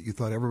menu that you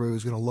thought everybody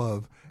was going to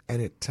love and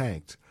it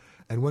tanked?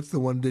 And what's the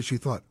one dish you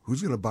thought,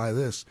 who's going to buy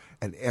this,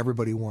 and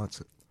everybody wants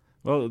it?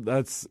 Well,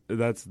 that's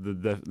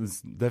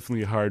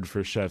definitely hard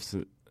for chefs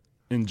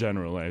in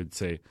general, I would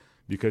say,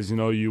 because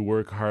you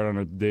work hard on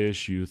a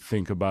dish, you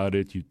think about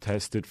it, you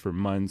test it for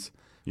months,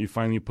 you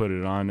finally put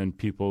it on, and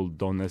people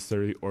don't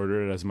necessarily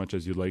order it as much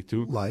as you'd like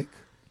to. Like?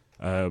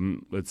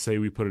 Let's say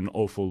we put an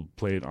offal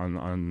plate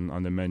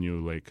on the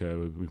menu, like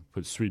we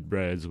put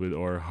sweetbreads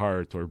or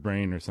heart or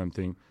brain or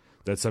something.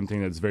 That's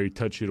something that's very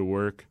touchy to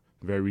work.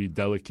 Very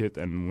delicate,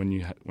 and when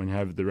you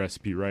have the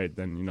recipe right,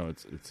 then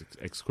it's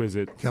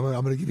exquisite. I'm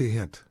going to give you a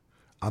hint.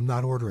 I'm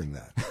not ordering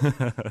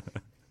that.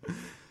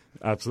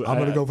 Absolutely, I'm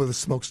going to go for the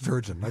smoked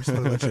sturgeon. I just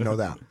want to let you know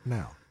that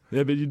now.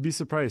 Yeah, but you'd be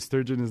surprised.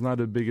 Sturgeon is not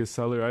the biggest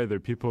seller either.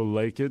 People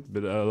like it,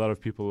 but a lot of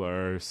people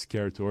are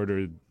scared to order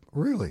it.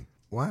 Really?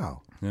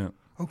 Wow. Yeah.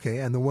 Okay,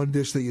 and the one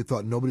dish that you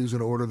thought nobody was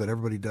going to order that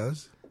everybody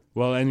does?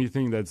 Well,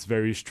 anything that's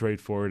very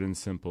straightforward and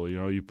simple.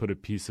 You put a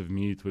piece of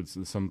meat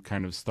with some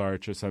kind of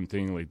starch or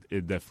something, like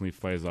it definitely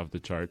flies off the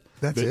chart.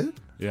 That's it?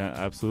 Yeah,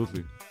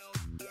 absolutely.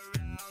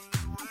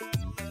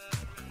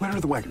 Where are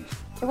the wagons?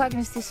 The wagon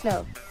is too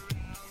slow.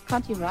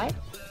 Can't you ride?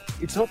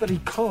 It's not that he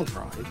can't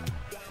ride.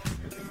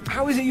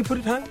 How is it you put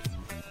it home?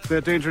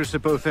 They're dangerous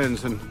at both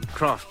ends and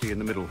crafty in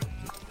the middle.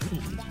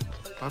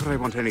 Why would I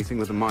want anything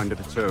with a mind of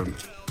its own,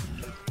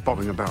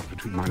 bobbing about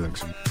between my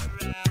legs?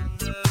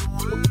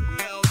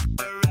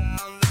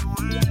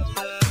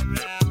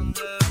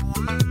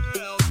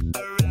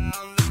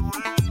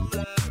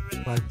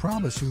 I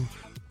promise you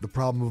the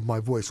problem of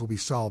my voice will be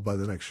solved by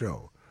the next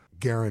show.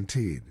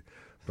 Guaranteed.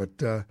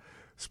 But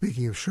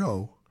speaking of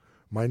show,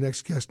 My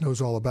next guest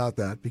knows all about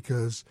that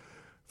because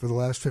for the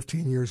last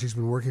 15 years he's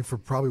been working for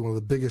probably one of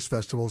the biggest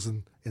festivals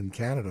in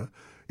Canada,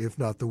 if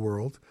not the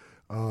world.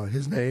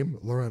 His name,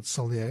 Laurent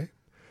Saulnier.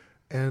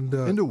 And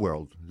in the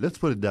world. Let's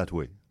put it that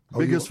way.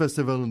 Biggest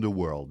festival in the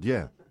world,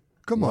 yeah.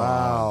 Come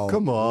wow. on.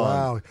 Come on.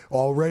 Wow.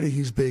 Already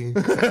he's being...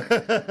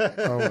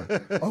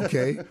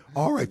 Okay.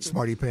 All right,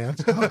 Smarty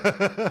Pants.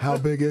 How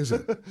big is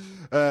it?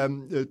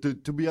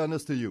 To be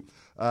honest to you,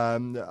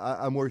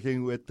 I'm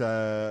working with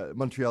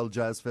Montreal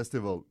Jazz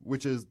Festival,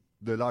 which is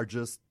the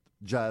largest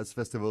jazz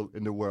festival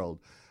in the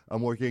world.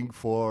 I'm working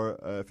for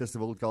a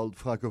festival called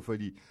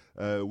Francophonie,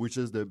 which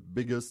is the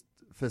biggest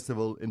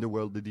festival in the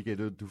world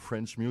dedicated to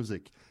French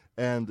music.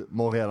 And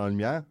Montréal en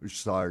Lumière, which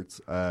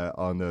starts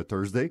on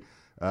Thursday.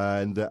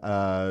 And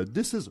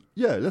this is,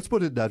 let's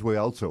put it that way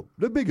also,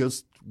 the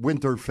biggest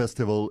winter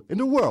festival in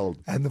the world.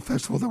 And the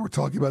festival that we're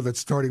talking about that's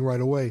starting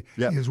right away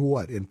is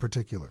what in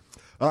particular?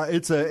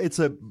 It's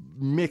a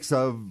mix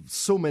of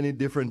so many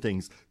different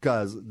things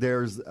because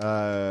there's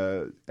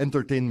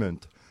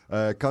entertainment,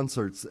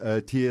 concerts,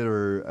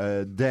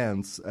 theater,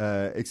 dance,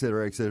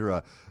 etc.,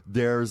 etc.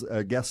 There's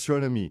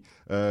gastronomy.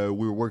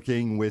 We're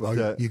working with...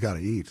 Well, you got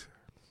to eat.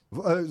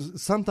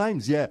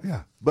 Sometimes,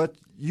 yeah. But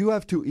you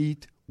have to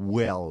eat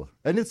well.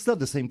 And it's not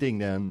the same thing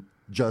than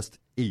just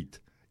eat.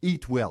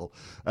 Eat well.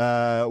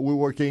 We're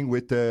working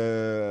with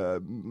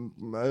a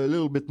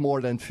little bit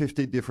more than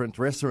 50 different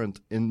restaurants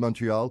in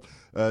Montreal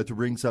to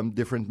bring some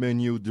different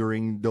menu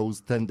during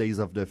those 10 days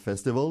of the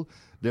festival.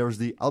 There's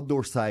the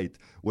outdoor site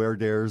where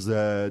there's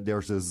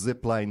a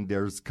zip line,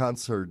 there's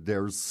concert,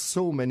 there's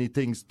so many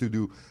things to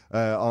do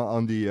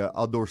on the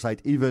outdoor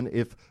site, even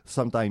if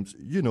sometimes,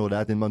 you know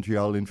that in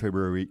Montreal in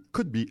February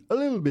could be a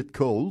little bit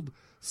cold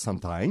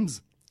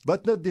sometimes.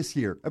 But not this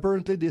year.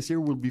 Apparently this year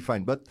will be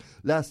fine. But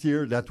last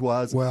year that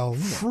was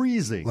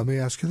freezing. Let me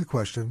ask you the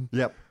question.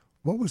 Yep.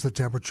 What was the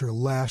temperature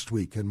last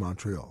week in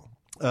Montreal?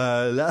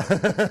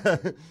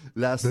 The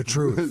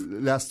truth.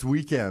 Last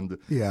weekend.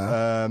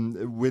 Yeah.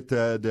 With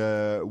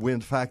the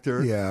wind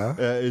factor. Yeah.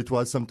 It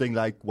was something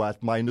like,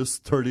 minus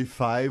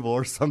 35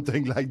 or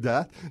something like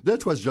that.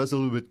 That was just a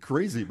little bit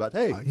crazy, but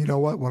hey. You know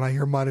what? When I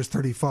hear minus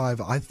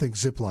 35, I think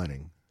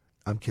ziplining.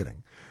 I'm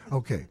kidding.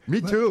 Okay.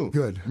 Me too.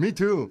 Good. Me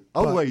too.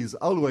 Always.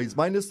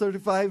 Minus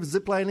 35,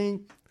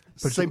 ziplining,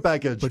 same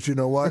package. But you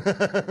know what?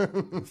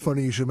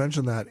 Funny you should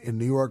mention that. In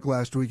New York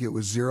last week it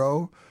was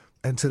 0,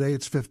 and today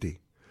it's 50.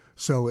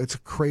 So it's a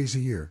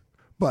crazy year.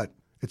 But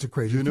it's a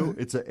crazy year. You know,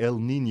 it's an El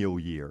Nino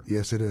year.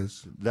 Yes, it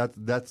is.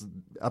 That's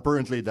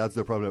apparently that's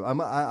the problem.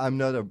 I'm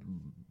not an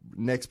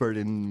expert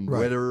in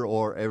weather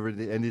or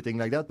anything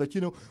like that. But, you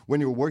know,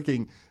 when you're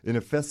working in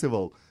a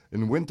festival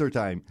in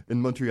wintertime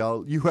in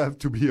Montreal, you have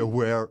to be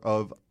aware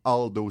of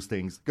all those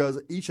things. Because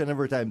each and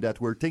every time that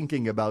we're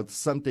thinking about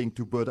something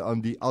to put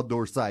on the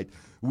outdoor side,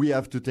 we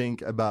have to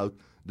think about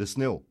the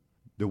snow,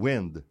 the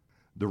wind,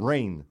 the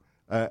rain,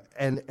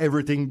 and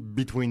everything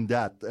between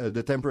that.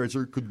 The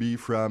temperature could be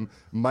from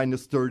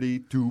minus 30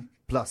 to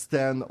plus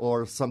 10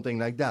 or something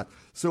like that.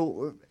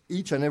 So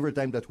each and every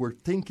time that we're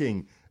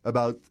thinking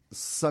about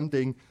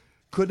something,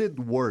 could it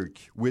work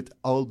with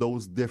all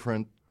those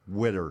different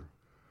weather?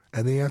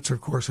 And the answer,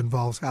 of course,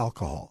 involves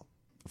alcohol.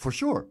 For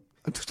sure.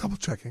 I'm just double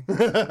checking.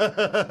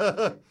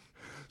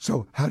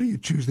 So how do you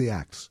choose the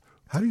acts?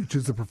 How do you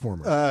choose the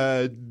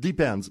performer?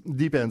 Depends,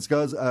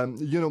 because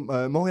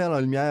Montréal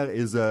en Lumière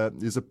is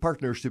a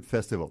partnership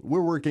festival.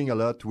 We're working a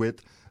lot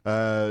with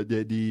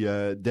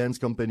the dance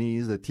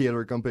companies, the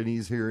theater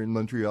companies here in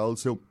Montreal.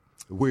 So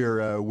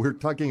we're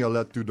talking a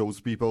lot to those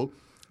people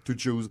to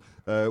choose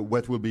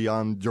what will be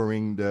on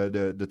during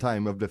the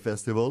time of the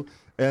festival,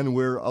 and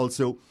we're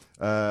also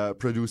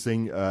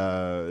producing,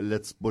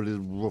 let's put it,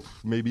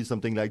 maybe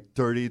something like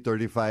 30,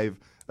 35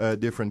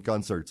 different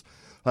concerts.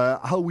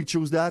 How we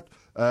choose that?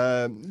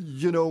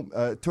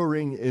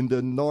 Touring in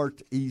the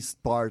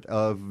northeast part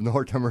of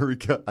North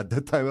America at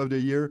that time of the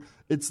year,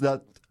 it's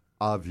not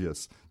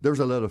obvious. There's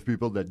a lot of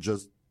people that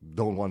just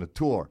don't want to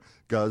tour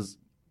because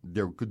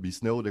there could be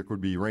snow, there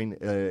could be rain,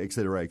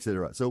 etc.,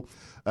 etc. So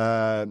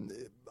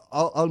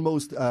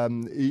almost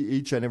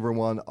each and every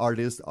one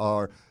artists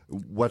are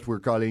what we're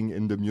calling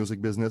in the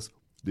music business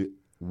the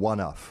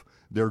one-off.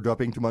 They're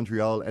dropping to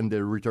Montreal and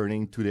they're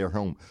returning to their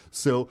home.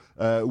 So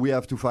we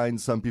have to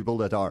find some people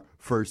that are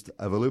first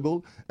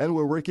available, and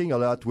we're working a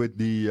lot with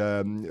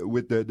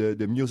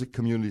the music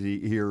community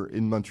here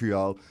in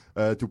Montreal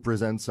to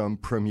present some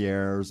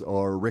premieres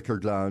or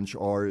record launch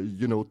or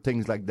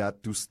things like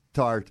that to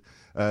start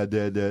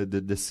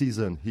the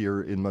season here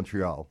in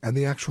Montreal. And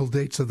the actual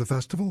dates of the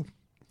festival?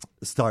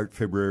 Start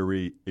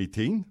February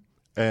 18th,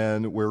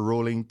 and we're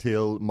rolling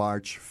till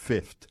March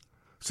 5th.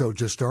 So it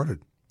just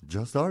started?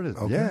 Just started,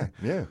 okay.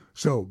 Yeah.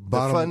 So the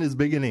fun is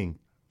beginning.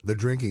 The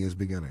drinking is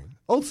beginning.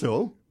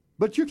 Also,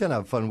 but you can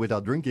have fun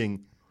without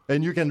drinking,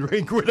 and you can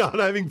drink without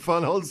having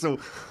fun also.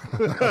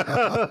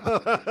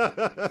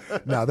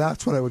 Now,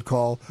 that's what I would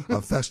call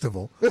a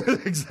festival.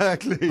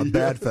 Exactly. A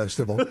bad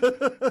festival.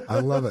 I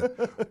love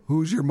it.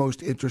 Who's your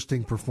most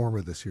interesting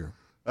performer this year?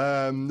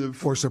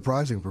 For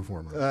surprising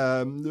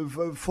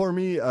performer. For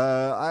me,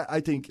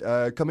 I think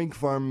coming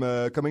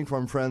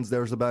from France,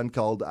 there's a band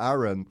called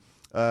Aaron.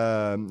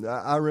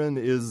 Aaron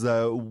is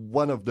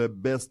one of the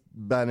best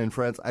band in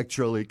France,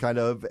 actually, kind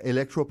of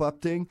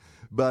electropop thing.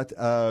 But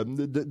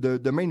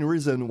the main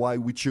reason why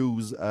we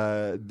choose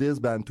this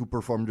band to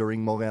perform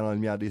during Montreal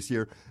en Lumière this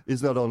year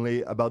is not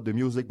only about the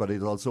music, but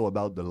it's also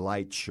about the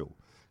light show.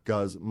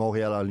 Because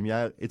Montreal en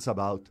Lumière, it's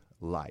about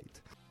light.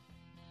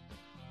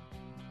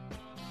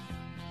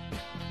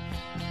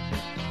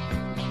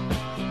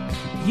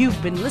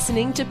 You've been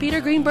listening to Peter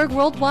Greenberg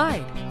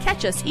Worldwide.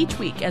 Catch us each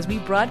week as we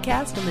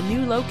broadcast from a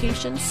new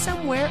location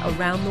somewhere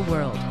around the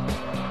world.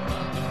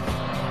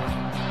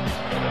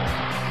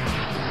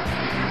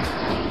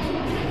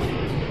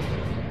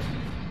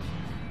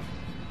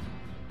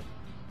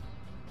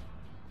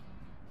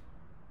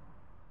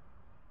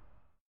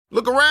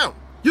 Look around.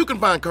 You can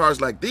find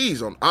cars like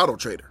these on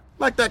AutoTrader,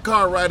 like that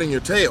car right in your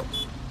tail.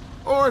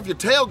 Or if you're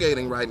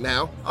tailgating right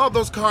now, all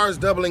those cars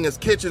doubling as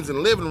kitchens and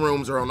living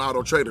rooms are on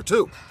AutoTrader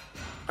too.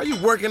 Are you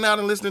working out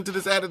and listening to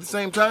this ad at the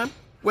same time?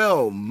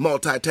 Well,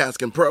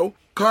 multitasking pro,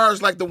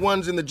 cars like the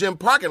ones in the gym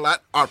parking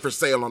lot are for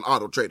sale on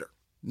AutoTrader.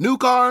 New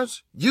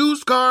cars,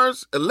 used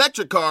cars,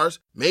 electric cars,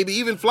 maybe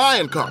even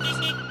flying cars.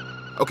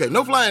 Okay,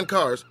 no flying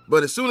cars,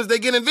 but as soon as they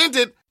get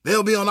invented,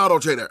 they'll be on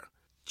AutoTrader.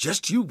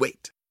 Just you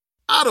wait.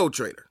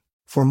 AutoTrader.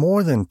 For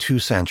more than 2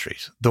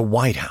 centuries, the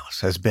White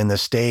House has been the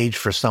stage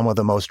for some of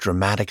the most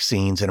dramatic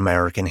scenes in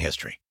American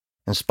history.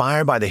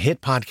 Inspired by the hit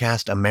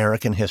podcast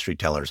American History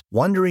Tellers,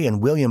 Wondery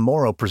and William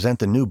Morrow present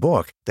the new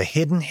book, The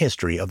Hidden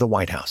History of the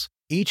White House.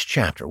 Each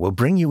chapter will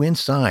bring you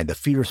inside the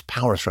fierce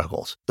power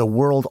struggles, the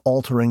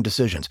world-altering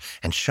decisions,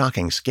 and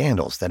shocking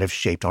scandals that have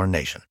shaped our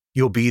nation.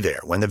 You'll be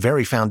there when the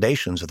very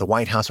foundations of the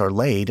White House are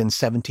laid in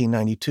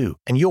 1792,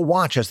 and you'll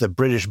watch as the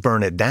British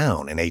burn it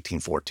down in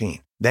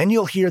 1814. Then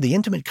you'll hear the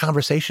intimate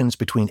conversations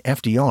between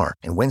FDR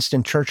and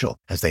Winston Churchill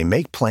as they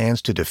make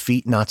plans to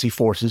defeat Nazi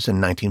forces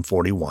in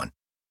 1941.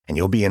 And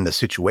you'll be in the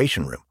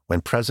Situation Room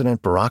when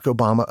President Barack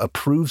Obama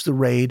approves the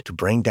raid to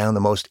bring down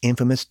the most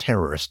infamous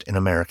terrorist in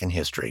American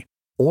history.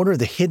 Order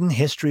The Hidden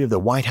History of the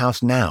White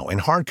House now in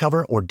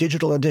hardcover or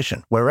digital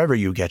edition, wherever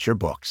you get your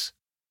books.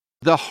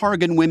 The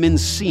Hargan women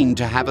seemed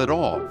to have it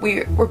all.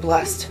 We were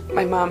blessed.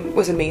 My mom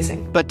was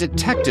amazing. But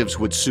detectives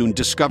would soon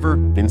discover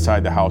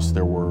inside the house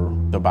there were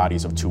the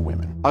bodies of 2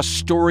 women. A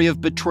story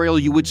of betrayal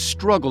you would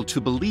struggle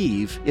to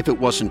believe if it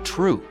wasn't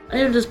true. I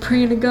am just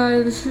praying to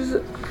God, this is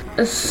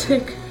a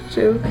sick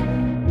joke.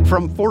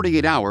 From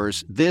 48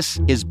 Hours, this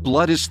is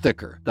Blood is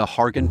Thicker, The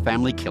Hargan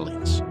Family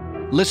Killings.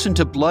 Listen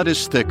to Blood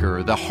is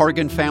Thicker, The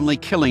Hargan Family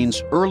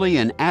Killings early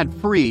and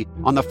ad-free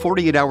on the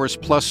 48 Hours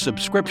Plus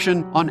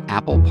subscription on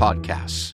Apple Podcasts.